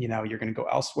 you're going to go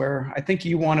elsewhere. I think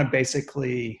you want to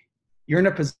basically, you're in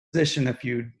a position,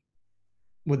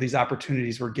 with these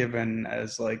opportunities we're given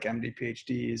as like MD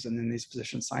PhDs and in these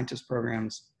physician scientist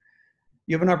programs,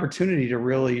 you have an opportunity to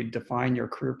really define your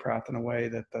career path in a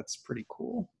way that's pretty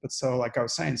cool. But so like I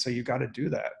was saying, so you got to do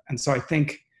that. And so I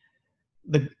think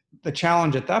the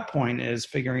challenge at that point is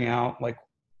figuring out, like,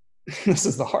 this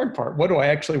is the hard part. What do I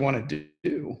actually want to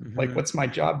do? Like, what's my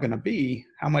job going to be?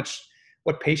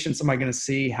 What patients am I going to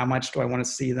see? How much do I want to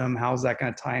see them? How's that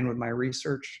going to tie in with my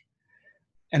research?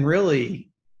 And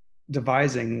really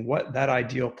devising what that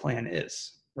ideal plan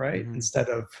is, right? Instead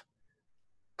of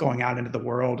going out into the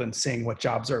world and seeing what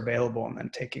jobs are available and then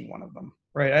taking one of them,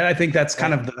 right? I think that's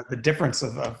kind of the difference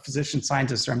of a physician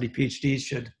scientist or MD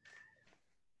PhDs.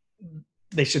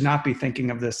 They should not be thinking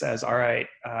of this as, all right,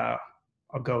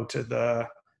 I'll go to the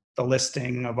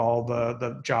listing of all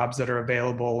the jobs that are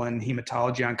available in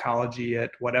hematology oncology at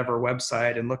whatever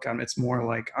website and look at them. It's more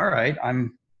like, all right,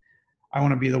 I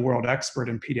want to be the world expert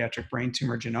in pediatric brain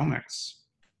tumor genomics.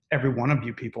 Every one of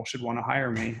you people should want to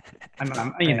hire me. I'm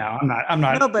not,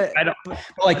 No,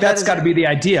 that's got to be the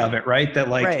idea of it, right? That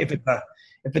like,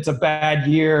 if it's a bad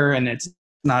year and it's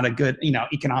not a good,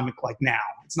 economic, like now,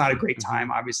 it's not a great time,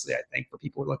 obviously, I think, for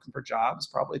people who are looking for jobs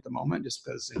probably at the moment, just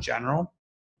because in general,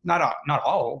 not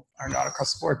all are not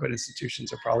across the board, but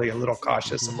institutions are probably a little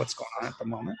cautious of what's going on at the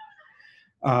moment.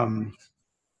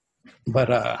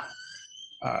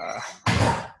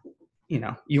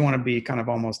 You want to be kind of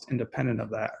almost independent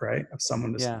of that, right? Of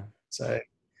someone to say,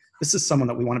 this is someone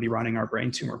that we want to be running our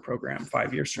brain tumor program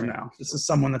 5 years from now. This is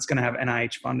someone that's going to have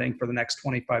NIH funding for the next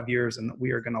 25 years and that we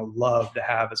are going to love to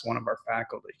have as one of our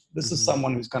faculty. This is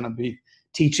someone who's going to be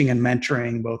teaching and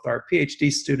mentoring both our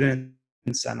PhD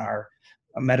students and our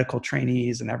medical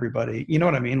trainees and everybody. You know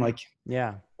what I mean? Like,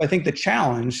 yeah, I think the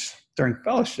challenge during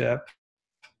fellowship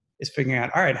is figuring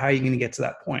out, all right, how are you going to get to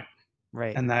that point?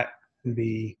 right. And that can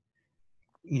be,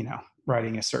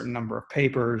 writing a certain number of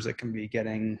papers. It can be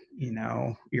getting,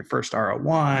 your first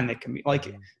R01. It can be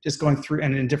like just going through,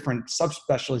 and in different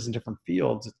subspecialties in different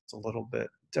fields, it's a little bit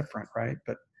different, right?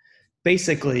 But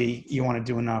basically you want to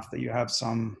do enough that you have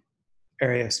some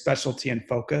area of specialty and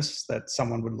focus that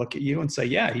someone would look at you and say,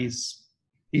 yeah, he's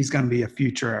going to be a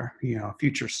future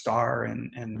star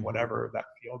in whatever that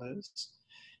field is,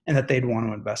 and that they'd want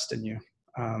to invest in you,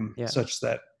 such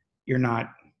that you're not,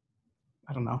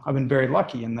 I don't know. I've been very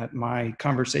lucky in that my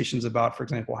conversations about, for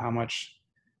example, how much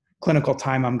clinical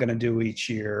time I'm going to do each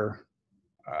year,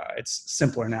 it's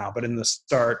simpler now, but in the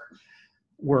start,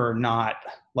 we're not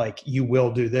like, you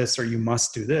will do this or you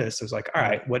must do this. It was like, all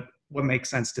right, what makes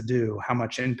sense to do? How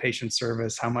much inpatient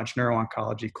service? How much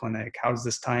neuro-oncology clinic? How does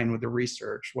this tie in with the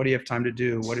research? What do you have time to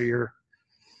do?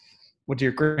 What's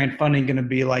your grant funding going to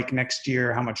be like next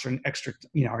year? How much extra,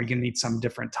 are you going to need some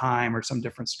different time or some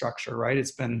different structure, right?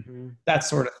 It's been that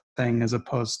sort of thing, as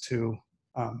opposed to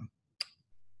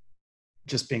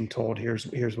just being told, here's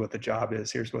what the job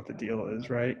is, here's what the deal is,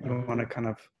 right? You want to kind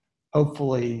of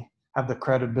hopefully have the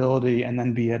credibility and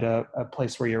then be at a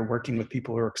place where you're working with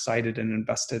people who are excited and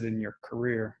invested in your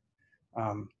career.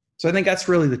 So I think that's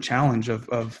really the challenge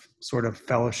of sort of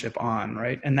fellowship on,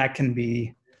 right? And that can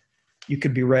be, you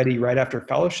could be ready right after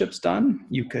fellowship's done.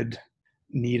 You could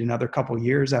need another couple of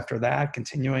years after that,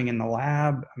 continuing in the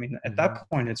lab. I mean, at that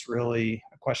point, it's really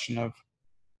a question of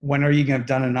when are you going to have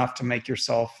done enough to make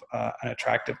yourself an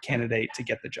attractive candidate to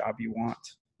get the job you want?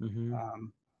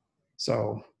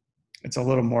 So it's a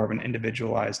little more of an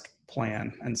individualized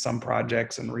plan, and some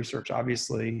projects and research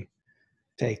obviously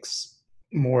takes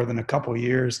more than a couple of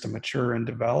years to mature and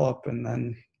develop. And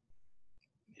then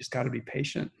you just got to be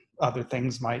patient. Other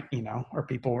things might, or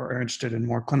people are interested in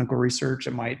more clinical research.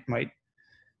 It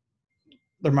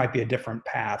there might be a different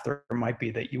path, or it might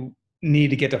be that you need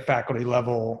to get to faculty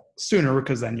level sooner,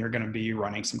 because then you're going to be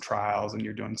running some trials and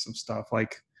you're doing some stuff.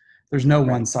 Like, there's no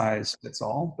one size fits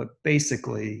all, but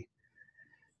basically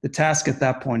the task at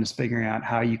that point is figuring out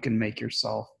how you can make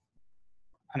yourself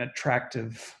an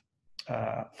attractive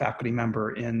faculty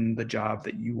member in the job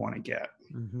that you want to get.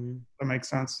 That makes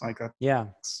sense? Like that. Yeah.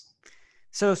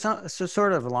 So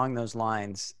sort of along those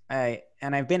lines,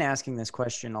 I've been asking this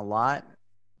question a lot,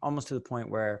 almost to the point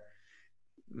where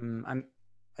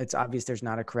it's obvious there's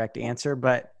not a correct answer,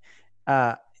 but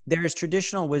there is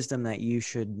traditional wisdom that you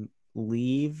should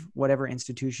leave whatever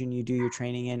institution you do your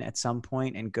training in at some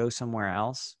point and go somewhere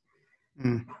else.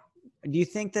 Do you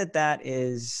think that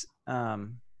is, do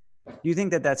you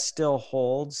think that still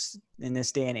holds in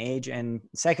this day and age? And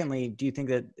secondly, do you think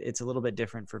that it's a little bit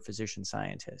different for physician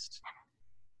scientists?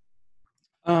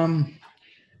 I've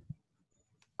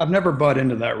never bought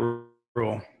into that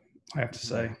rule, I have to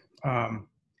say.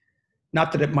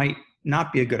 Not that it might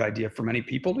not be a good idea for many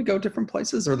people to go different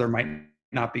places, or there might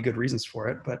not be good reasons for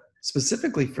it, but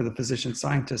specifically for the physician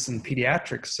scientists and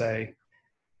pediatrics, say,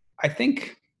 I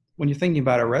think when you're thinking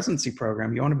about a residency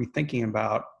program, you want to be thinking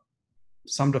about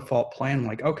some default plan,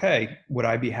 like, okay, would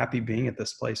I be happy being at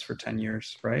this place for 10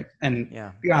 years, right? And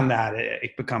beyond that,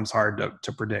 it becomes hard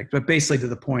to predict, but basically to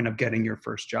the point of getting your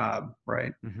first job,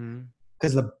 right?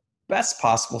 Because the best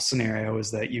possible scenario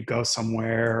is that you go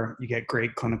somewhere, you get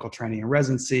great clinical training and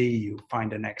residency, you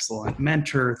find an excellent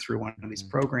mentor through one of these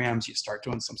programs, you start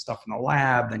doing some stuff in the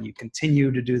lab, then you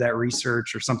continue to do that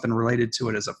research or something related to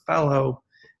it as a fellow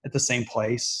at the same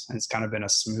place. And it's kind of been a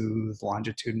smooth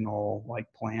longitudinal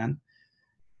plan.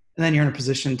 And then you're in a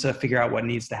position to figure out what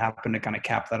needs to happen to kind of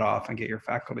cap that off and get your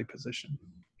faculty position.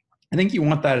 I think you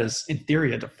want that as, in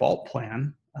theory, a default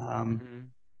plan. And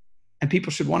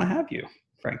people should want to have you,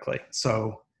 frankly.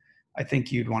 So I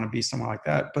think you'd want to be somewhere like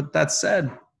that. But that said,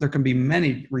 there can be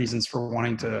many reasons for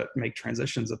wanting to make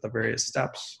transitions at the various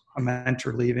steps. A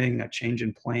mentor leaving, a change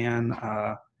in plan,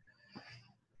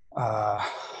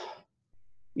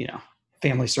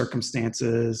 family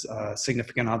circumstances, a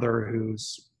significant other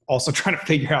who's also trying to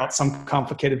figure out some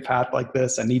complicated path like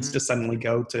this and needs to suddenly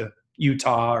go to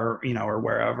Utah or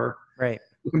wherever. Right.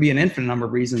 There can be an infinite number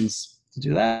of reasons to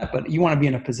do that, but you want to be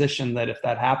in a position that if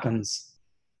that happens,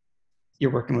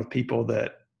 you're working with people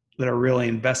that are really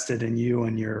invested in you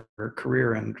and your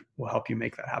career and will help you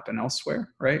make that happen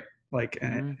elsewhere. Right.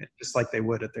 Just like they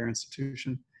would at their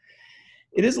institution.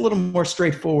 It is a little more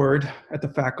straightforward at the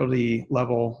faculty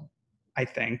level, I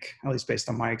think, at least based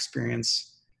on my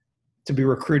experience, to be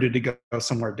recruited to go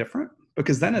somewhere different,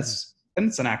 because then it's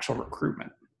an actual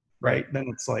recruitment, right? Then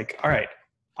it's like, all right,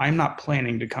 I'm not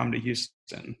planning to come to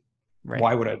Houston. Right.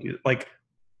 Why would I do like?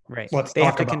 Right. Let's They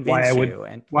talk have to about convince you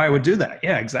why I would do that.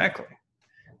 Yeah, exactly.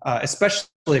 Especially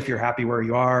if you're happy where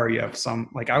you are, or you have some,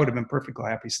 like I would have been perfectly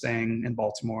happy staying in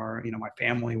Baltimore. You know, my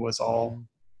family was all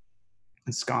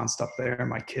ensconced up there.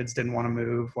 My kids didn't want to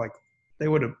move. Like they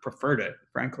would have preferred it,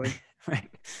 frankly. right.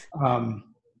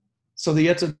 So you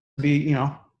have to be, you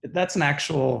know, that's an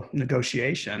actual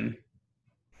negotiation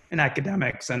in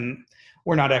academics, and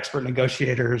we're not expert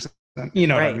negotiators. You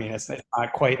know what I mean? It's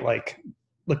not quite like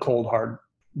the cold, hard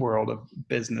world of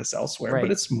business elsewhere, but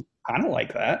it's kind of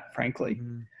like that, frankly.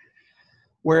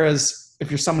 Whereas if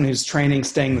you're someone who's training,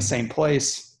 staying the same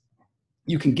place,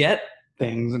 you can get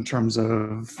things in terms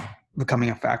of becoming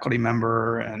a faculty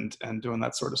member and doing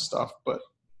that sort of stuff, but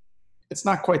it's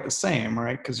not quite the same,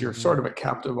 right? Because you're sort of a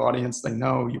captive audience. They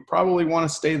know you probably want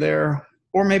to stay there,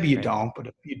 or maybe you don't, but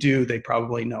if you do, they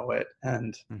probably know it.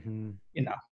 And, you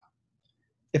know,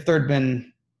 if there had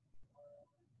been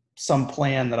some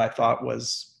plan that I thought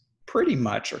was pretty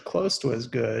much or close to as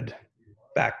good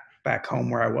back home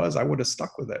where I was, I would have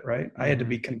stuck with it, right? I had to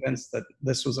be convinced that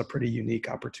this was a pretty unique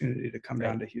opportunity to come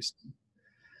down to Houston.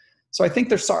 So I think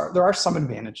there are some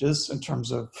advantages in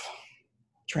terms of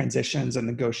transitions and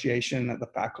negotiation at the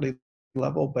faculty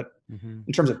level, but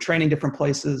in terms of training different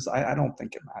places, I don't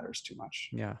think it matters too much.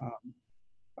 Yeah.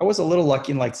 I was a little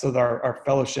lucky, so our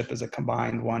fellowship is a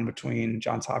combined one between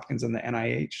Johns Hopkins and the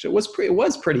NIH. It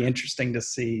was pretty interesting to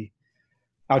see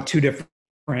how two different,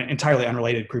 entirely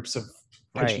unrelated groups of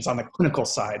patients on the clinical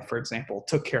side, for example,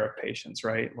 took care of patients,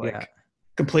 right? Like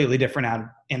completely different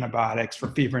antibiotics for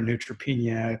fever and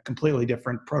neutropenia, completely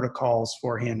different protocols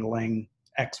for handling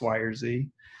X, Y, or Z.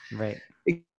 Right.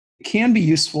 It can be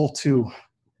useful to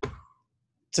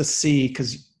see,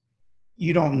 because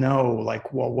you don't know,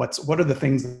 like, well, what are the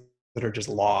things that are just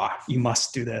law? You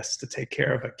must do this to take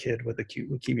care of a kid with acute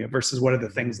leukemia versus what are the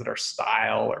things that are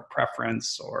style or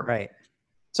preference or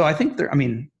So I think I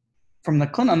mean, on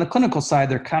the clinical side,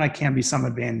 there kind of can be some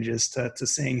advantages to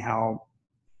seeing how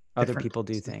other people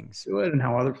do things do it and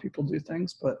how other people do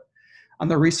things. But on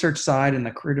the research side and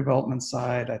the career development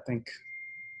side, I think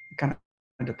it kind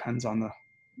of depends on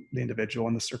the individual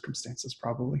and the circumstances,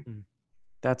 probably.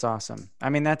 That's awesome. I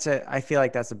mean, I feel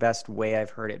like that's the best way I've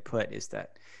heard it put, is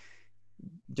that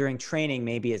during training,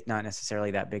 maybe it's not necessarily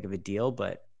that big of a deal,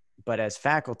 but as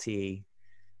faculty,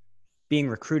 being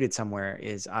recruited somewhere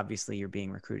is obviously you're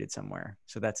being recruited somewhere.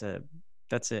 So that's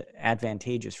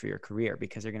advantageous for your career,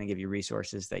 because they're going to give you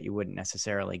resources that you wouldn't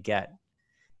necessarily get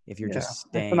if you're just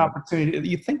staying. It's an opportunity.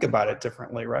 You think about it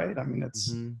differently, right? I mean,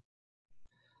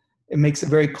 it makes it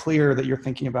very clear that you're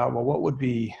thinking about, well, what would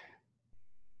be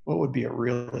a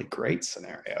really great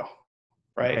scenario,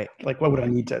 right? Like, what would I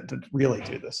need to really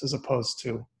do this, as opposed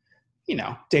to, you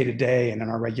know, day to day and in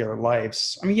our regular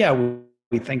lives. I mean,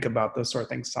 we think about those sort of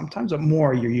things sometimes, but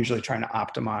more you're usually trying to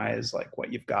optimize like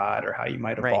what you've got or how you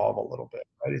might evolve a little bit,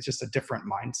 right? It's just a different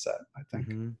mindset, I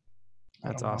think.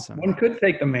 That's awesome. One could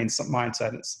take the main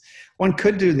mindset. One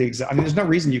could do I mean, there's no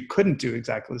reason you couldn't do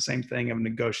exactly the same thing of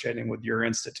negotiating with your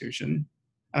institution.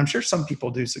 And I'm sure some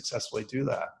people do successfully do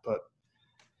that, but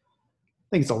I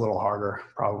think it's a little harder,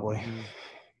 probably.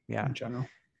 In general.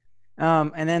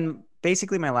 And then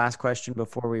basically my last question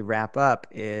before we wrap up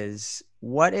is,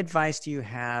 what advice do you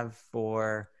have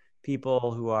for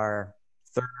people who are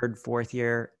third, fourth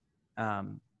year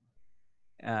in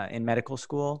medical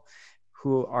school,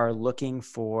 who are looking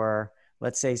for,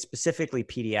 let's say, specifically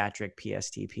pediatric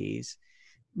PSTPs?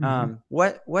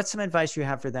 What's some advice you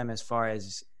have for them as far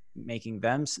as making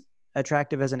them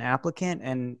attractive as an applicant?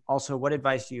 And also, what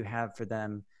advice do you have for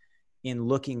them in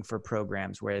looking for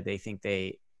programs where they think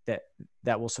that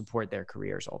will support their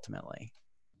careers ultimately?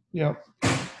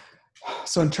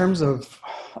 So in terms of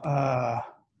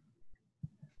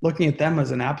looking at them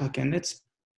as an applicant, it's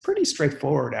pretty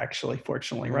straightforward, actually,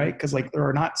 fortunately, right? Because like there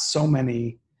are not so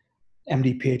many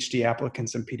MD, PhD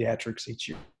applicants in pediatrics each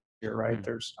year, right?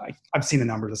 I've seen the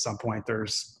numbers at some point.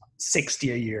 There's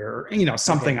 60 a year, you know,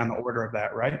 something on the order of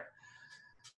that, right?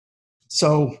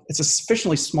 So it's a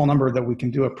sufficiently small number that we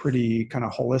can do a pretty kind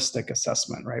of holistic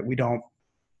assessment, right?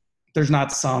 There's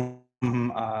not some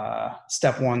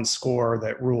step one score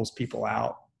that rules people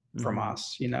out from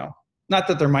us, you know. Not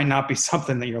that there might not be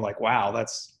something that you're like, wow,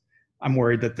 I'm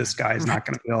worried that this guy is not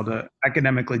going to be able to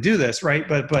academically do this, right?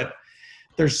 But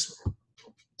there's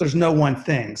no one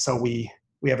thing. So we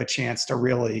have a chance to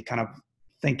really kind of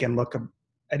think and look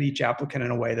at each applicant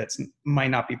in a way that's might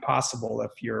not be possible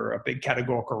if you're a big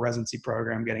categorical residency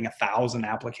program getting 1,000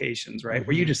 applications, right?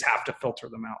 Where you just have to filter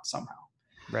them out somehow.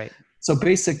 Right. So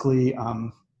basically,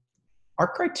 our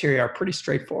criteria are pretty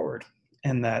straightforward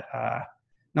in that,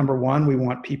 number one, we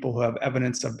want people who have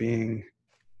evidence of being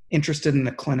interested in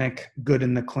the clinic, good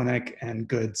in the clinic, and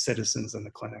good citizens in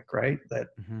the clinic, right? That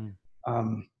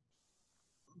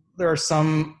there are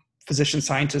some physician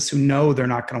scientists who know they're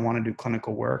not going to want to do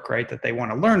clinical work, right? That they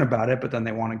want to learn about it, but then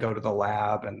they want to go to the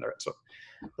lab. And so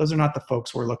those are not the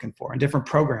folks we're looking for. And different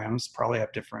programs probably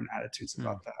have different attitudes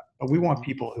about that. But we want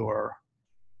people who are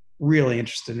really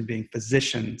interested in being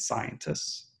physician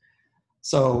scientists.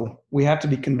 So we have to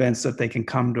be convinced that they can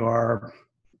come to our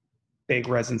big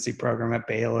residency program at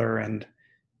Baylor and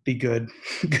be good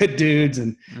dudes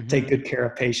and take good care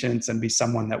of patients and be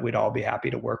someone that we'd all be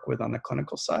happy to work with on the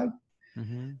clinical side.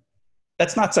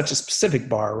 That's not such a specific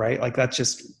bar, right? Like that's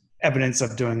just evidence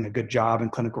of doing a good job in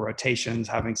clinical rotations,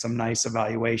 having some nice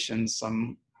evaluations,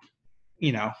 some,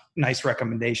 nice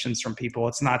recommendations from people.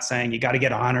 It's not saying you got to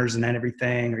get honors and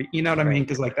everything, or you know what I mean?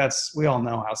 Because like we all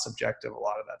know how subjective a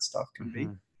lot of that stuff can be.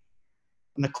 On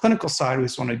the clinical side, we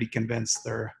just want to be convinced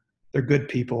they're good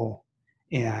people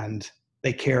and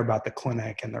they care about the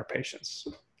clinic and their patients.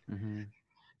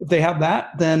 If they have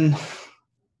that, then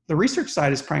the research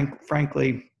side is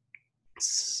frankly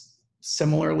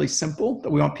similarly simple, that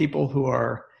we want people who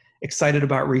are excited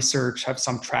about research, have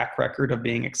some track record of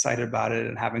being excited about it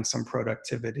and having some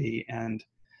productivity. And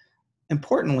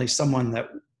importantly, someone that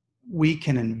we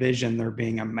can envision there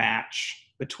being a match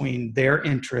between their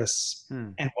interests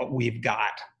and what we've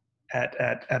got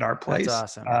at our place.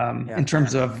 That's awesome. In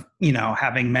terms of,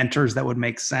 having mentors that would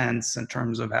make sense, in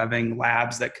terms of having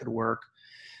labs that could work.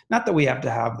 Not that we have to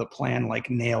have the plan like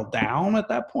nailed down at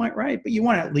that point, right? But you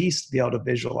want to at least be able to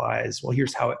visualize, well,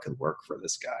 here's how it could work for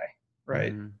this guy,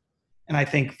 right? And I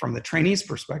think from the trainee's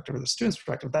perspective or the student's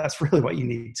perspective, that's really what you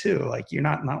need too. Like you're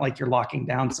not like you're locking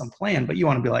down some plan, but you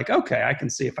want to be like, okay, I can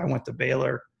see if I went to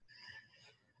Baylor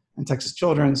and Texas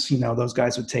Children's, those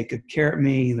guys would take good care of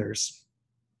me. There's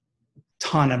a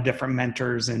ton of different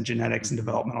mentors in genetics and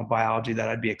developmental biology that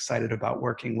I'd be excited about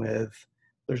working with.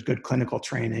 There's good clinical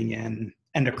training in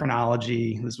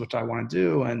endocrinology. This is what I want to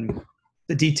do. And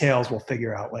the details we'll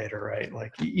figure out later, right?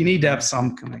 Like you need to have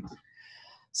some connect.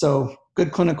 So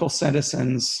good clinical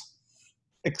citizens,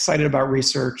 excited about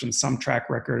research and some track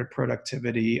record of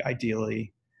productivity,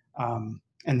 ideally, and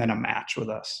then a match with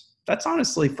us. That's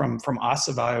honestly from us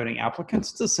evaluating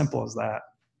applicants. It's as simple as that,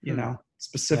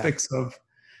 specifics of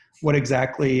what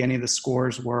exactly any of the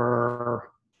scores were,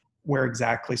 where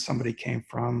exactly somebody came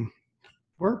from.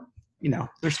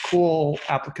 There's cool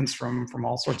applicants from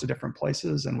all sorts of different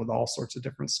places and with all sorts of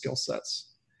different skill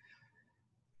sets.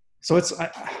 So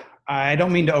I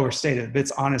don't mean to overstate it, but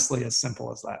it's honestly as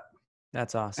simple as that.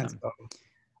 That's awesome.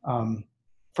 So,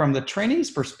 from the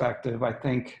trainee's perspective, I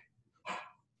think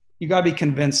you got to be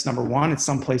convinced, number one, it's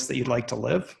someplace that you'd like to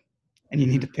live. And you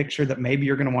need to picture that maybe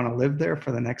you're going to want to live there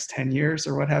for the next 10 years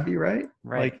or what have you, right?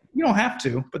 Right. Like, you don't have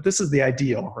to, but this is the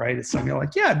ideal, right? It's something you're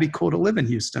like, yeah, it'd be cool to live in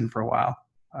Houston for a while.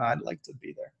 I'd like to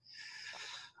be there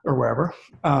or wherever.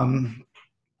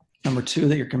 Number two,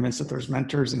 that you're convinced that there's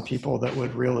mentors and people that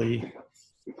would really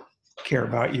care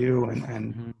about you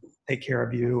and take care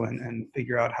of you and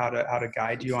figure out how to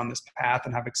guide you on this path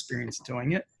and have experience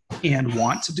doing it and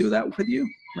want to do that with you,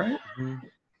 right?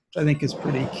 Which I think is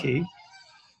pretty key.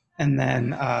 And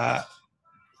then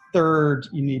third,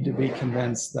 you need to be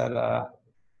convinced that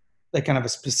they kind of a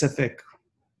specific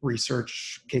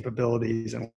research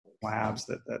capabilities and labs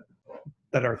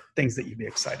that are things that you'd be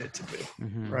excited to do,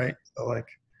 right? So like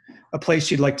a place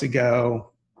you'd like to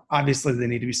go, obviously they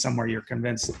need to be somewhere you're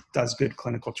convinced does good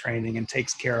clinical training and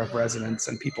takes care of residents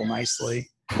and people nicely,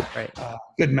 right?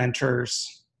 Good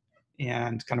mentors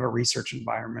and kind of a research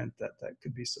environment that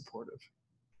could be supportive.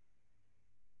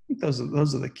 I think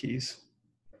those are the keys.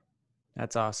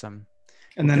 That's awesome.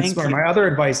 And then my other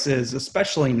advice is,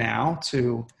 especially now,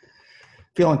 to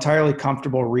feel entirely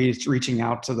comfortable reaching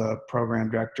out to the program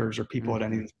directors or people at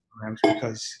any of these programs,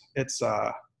 because it's,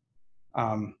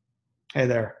 hey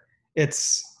there,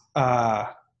 it's, the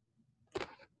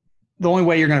only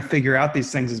way you're going to figure out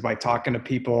these things is by talking to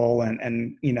people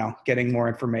and getting more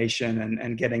information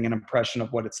and getting an impression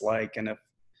of what it's like. And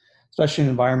especially in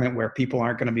an environment where people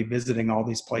aren't going to be visiting all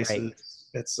these places,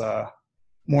 it's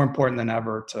more important than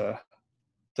ever to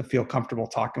feel comfortable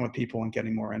talking with people and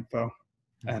getting more info.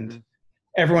 And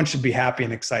everyone should be happy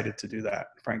and excited to do that,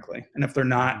 frankly. And if they're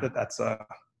not, that's a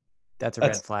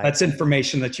red flag. That's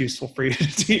information that's useful for you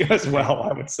to do as well,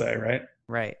 I would say, right?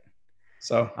 Right.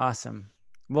 So awesome.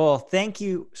 Well, thank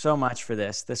you so much for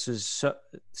this. This was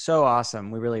so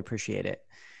awesome. We really appreciate it.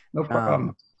 No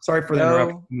problem. Sorry for the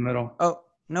interruption Joe, in the middle. oh,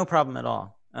 no problem at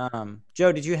all.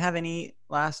 Joe, did you have any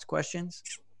last questions?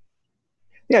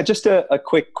 Yeah, just a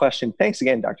quick question. Thanks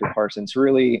again, Dr. Parsons.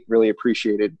 Really, really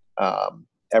appreciated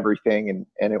everything,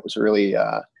 and it was really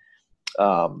a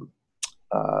lot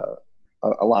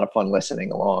of fun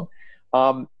listening along.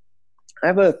 I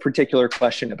have a particular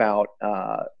question about,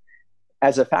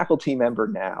 as a faculty member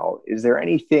now, is there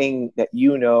anything that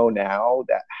you know now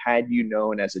that had you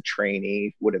known as a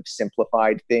trainee would have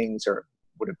simplified things or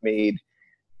would have made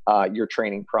your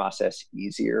training process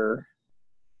easier?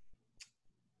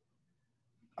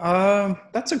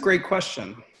 That's a great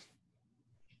question.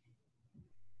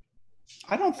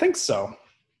 I don't think so.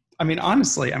 I mean,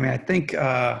 honestly, I think,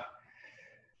 I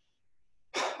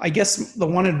guess the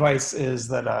one advice is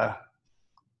that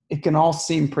it can all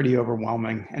seem pretty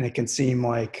overwhelming, and it can seem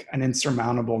like an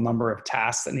insurmountable number of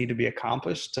tasks that need to be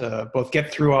accomplished to both get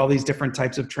through all these different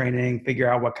types of training, figure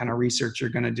out what kind of research you're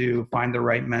going to do, find the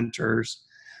right mentors,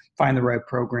 find the right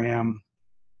program,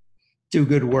 do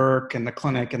good work in the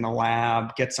clinic, in the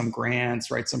lab, get some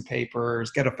grants, write some papers,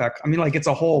 get effect. I mean, like, it's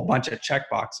a whole bunch of check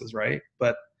boxes, right?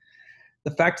 But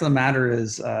the fact of the matter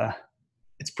is,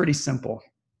 it's pretty simple.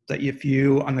 That if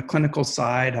you, on the clinical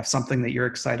side, have something that you're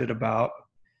excited about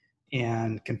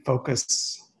and can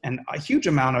focus, and a huge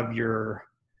amount of the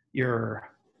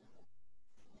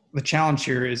challenge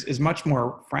here is much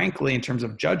more, frankly, in terms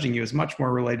of judging you, is much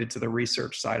more related to the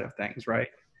research side of things, right?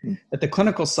 At the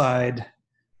clinical side,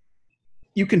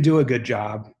 you can do a good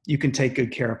job. You can take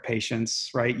good care of patients,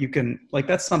 right? You can, like,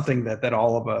 that's something that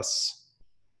all of us,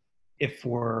 if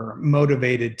we're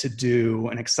motivated to do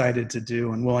and excited to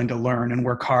do and willing to learn and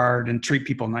work hard and treat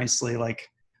people nicely, like,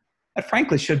 that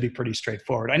frankly should be pretty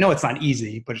straightforward. I know it's not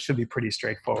easy, but it should be pretty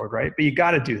straightforward, right? But you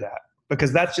got to do that,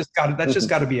 because that's just got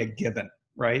to be a given,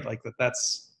 right? Like,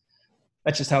 that's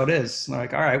just how it is.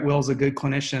 Like, all right, Will's a good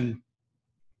clinician.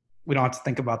 We don't have to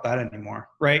think about that anymore,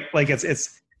 right? Like,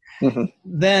 it's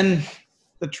then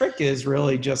the trick is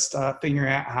really just figuring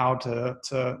out how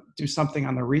to do something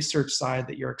on the research side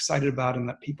that you're excited about and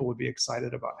that people would be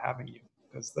excited about having you,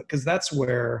 because that's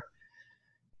where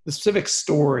the specific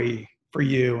story for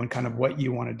you and kind of what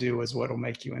you want to do is what will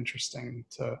make you interesting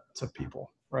to people,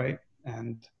 right?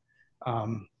 And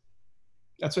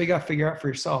that's what you got to figure out for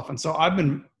yourself. And so I've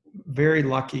been very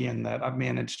lucky in that I've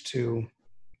managed to,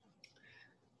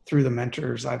 through the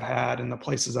mentors I've had and the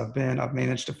places I've been, I've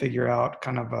managed to figure out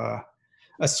kind of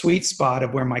a sweet spot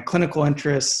of where my clinical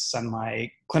interests and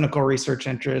my clinical research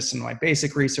interests and my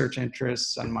basic research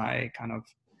interests and my kind of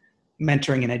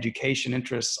mentoring and education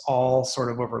interests all sort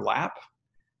of overlap.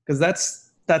 Because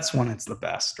that's when it's the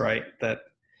best, right? That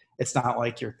it's not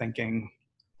like you're thinking,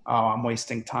 oh, I'm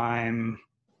wasting time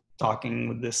talking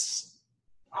with this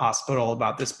hospital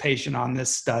about this patient on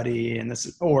this study and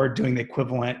this, or doing the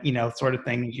equivalent, sort of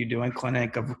thing you do in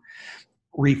clinic of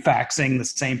refaxing the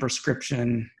same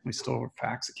prescription. We still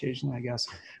fax occasionally, I guess.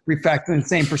 Refaxing the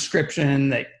same prescription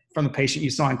that from the patient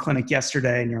you saw in clinic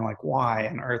yesterday, and you're like, why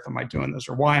on earth am I doing this?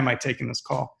 Or why am I taking this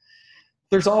call?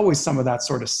 There's always some of that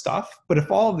sort of stuff. But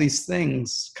if all of these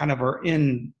things kind of are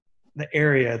in the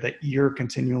area that you're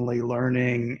continually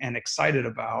learning and excited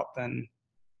about, then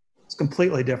it's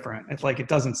completely different. It's like, it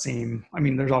doesn't seem, I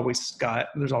mean, there's always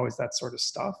that sort of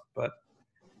stuff, but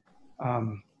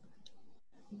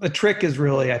the trick is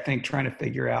really, I think, trying to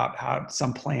figure out how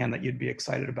some plan that you'd be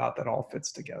excited about that all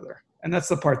fits together. And that's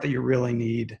the part that you really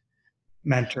need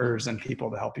mentors and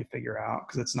people to help you figure out,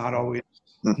 because it's not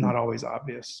always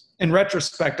obvious. In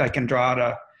retrospect, I can draw out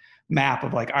a map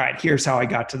of like, all right, here's how I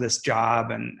got to this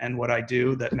job and what I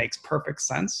do that makes perfect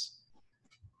sense.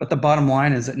 But the bottom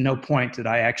line is, at no point did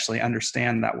I actually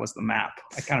understand that was the map.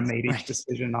 I kind of made each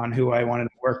decision on who I wanted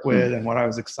to work with and what I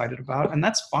was excited about. And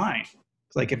that's fine.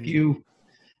 It's like, if you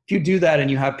do that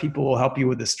and you have people who will help you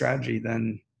with the strategy,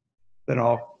 then that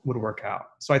all would work out.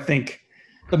 So I think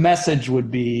the message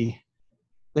would be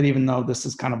that even though this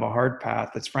is kind of a hard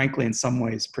path, it's frankly in some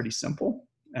ways pretty simple.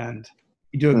 And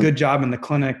you do a good job in the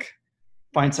clinic,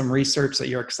 find some research that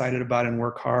you're excited about and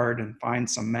work hard, and find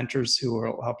some mentors who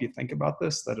will help you think about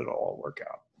this, that it'll all work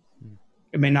out.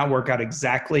 It may not work out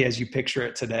exactly as you picture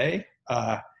it today,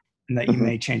 and that you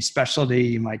may change specialty,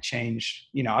 you might change,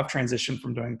 I've transitioned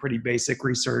from doing pretty basic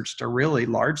research to really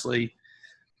largely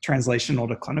translational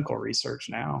to clinical research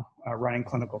now, running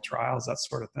clinical trials, that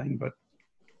sort of thing. But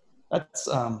that's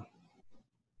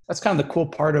kind of the cool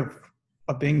part of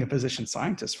being a physician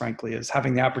scientist, frankly, is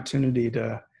having the opportunity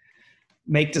to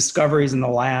make discoveries in the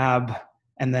lab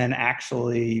and then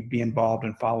actually be involved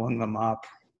in following them up,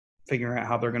 figuring out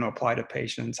how they're going to apply to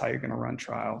patients, how you're going to run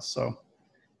trials. So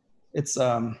it's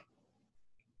an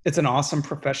awesome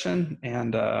profession,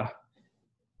 and the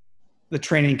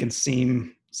training can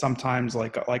seem sometimes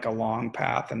like a long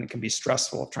path, and it can be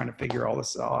stressful trying to figure all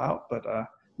this out. But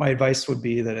my advice would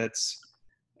be that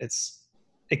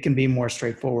it can be more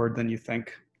straightforward than you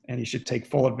think, and you should take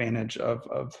full advantage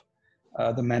of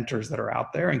the mentors that are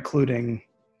out there, including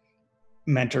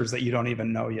mentors that you don't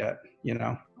even know yet.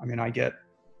 I mean, I get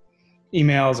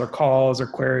emails or calls or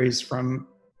queries from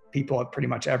people at pretty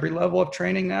much every level of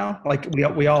training now, like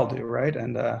we all do, right?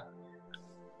 And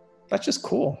that's just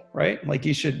cool, right? Like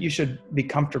you should be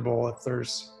comfortable if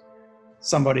there's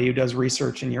somebody who does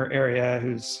research in your area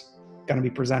who's going to be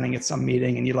presenting at some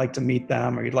meeting, and you'd like to meet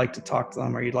them, or you'd like to talk to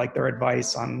them, or you'd like their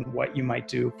advice on what you might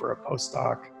do for a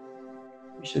postdoc.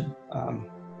 You should.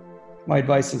 My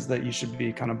advice is that you should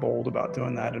be kind of bold about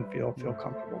doing that and feel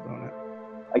comfortable doing it.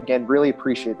 Again, really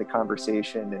appreciate the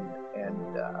conversation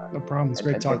and no problem. It's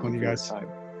great talking with you guys. All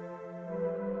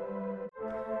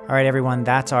right, everyone,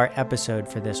 that's our episode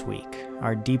for this week.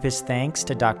 Our deepest thanks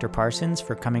to Dr. Parsons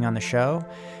for coming on the show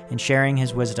and sharing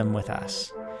his wisdom with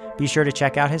us. Be sure to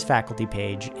check out his faculty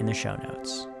page in the show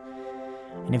notes.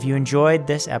 And if you enjoyed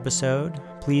this episode,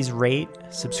 please rate,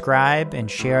 subscribe,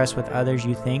 and share us with others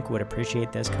you think would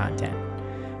appreciate this content.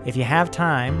 If you have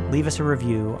time, leave us a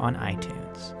review on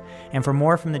iTunes. And for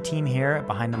more from the team here at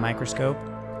Behind the Microscope,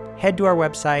 head to our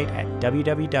website at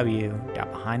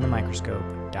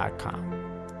www.behindthemicroscope.com.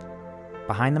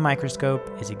 Behind the Microscope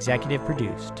is executive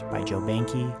produced by Joe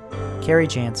Banke, Carrie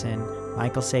Jansen,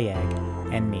 Michael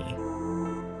Sayeg, and me.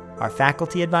 Our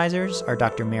faculty advisors are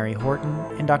Dr. Mary Horton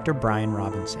and Dr. Brian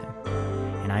Robinson.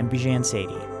 And I'm Bijan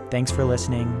Sadie. Thanks for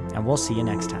listening, and we'll see you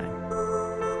next time.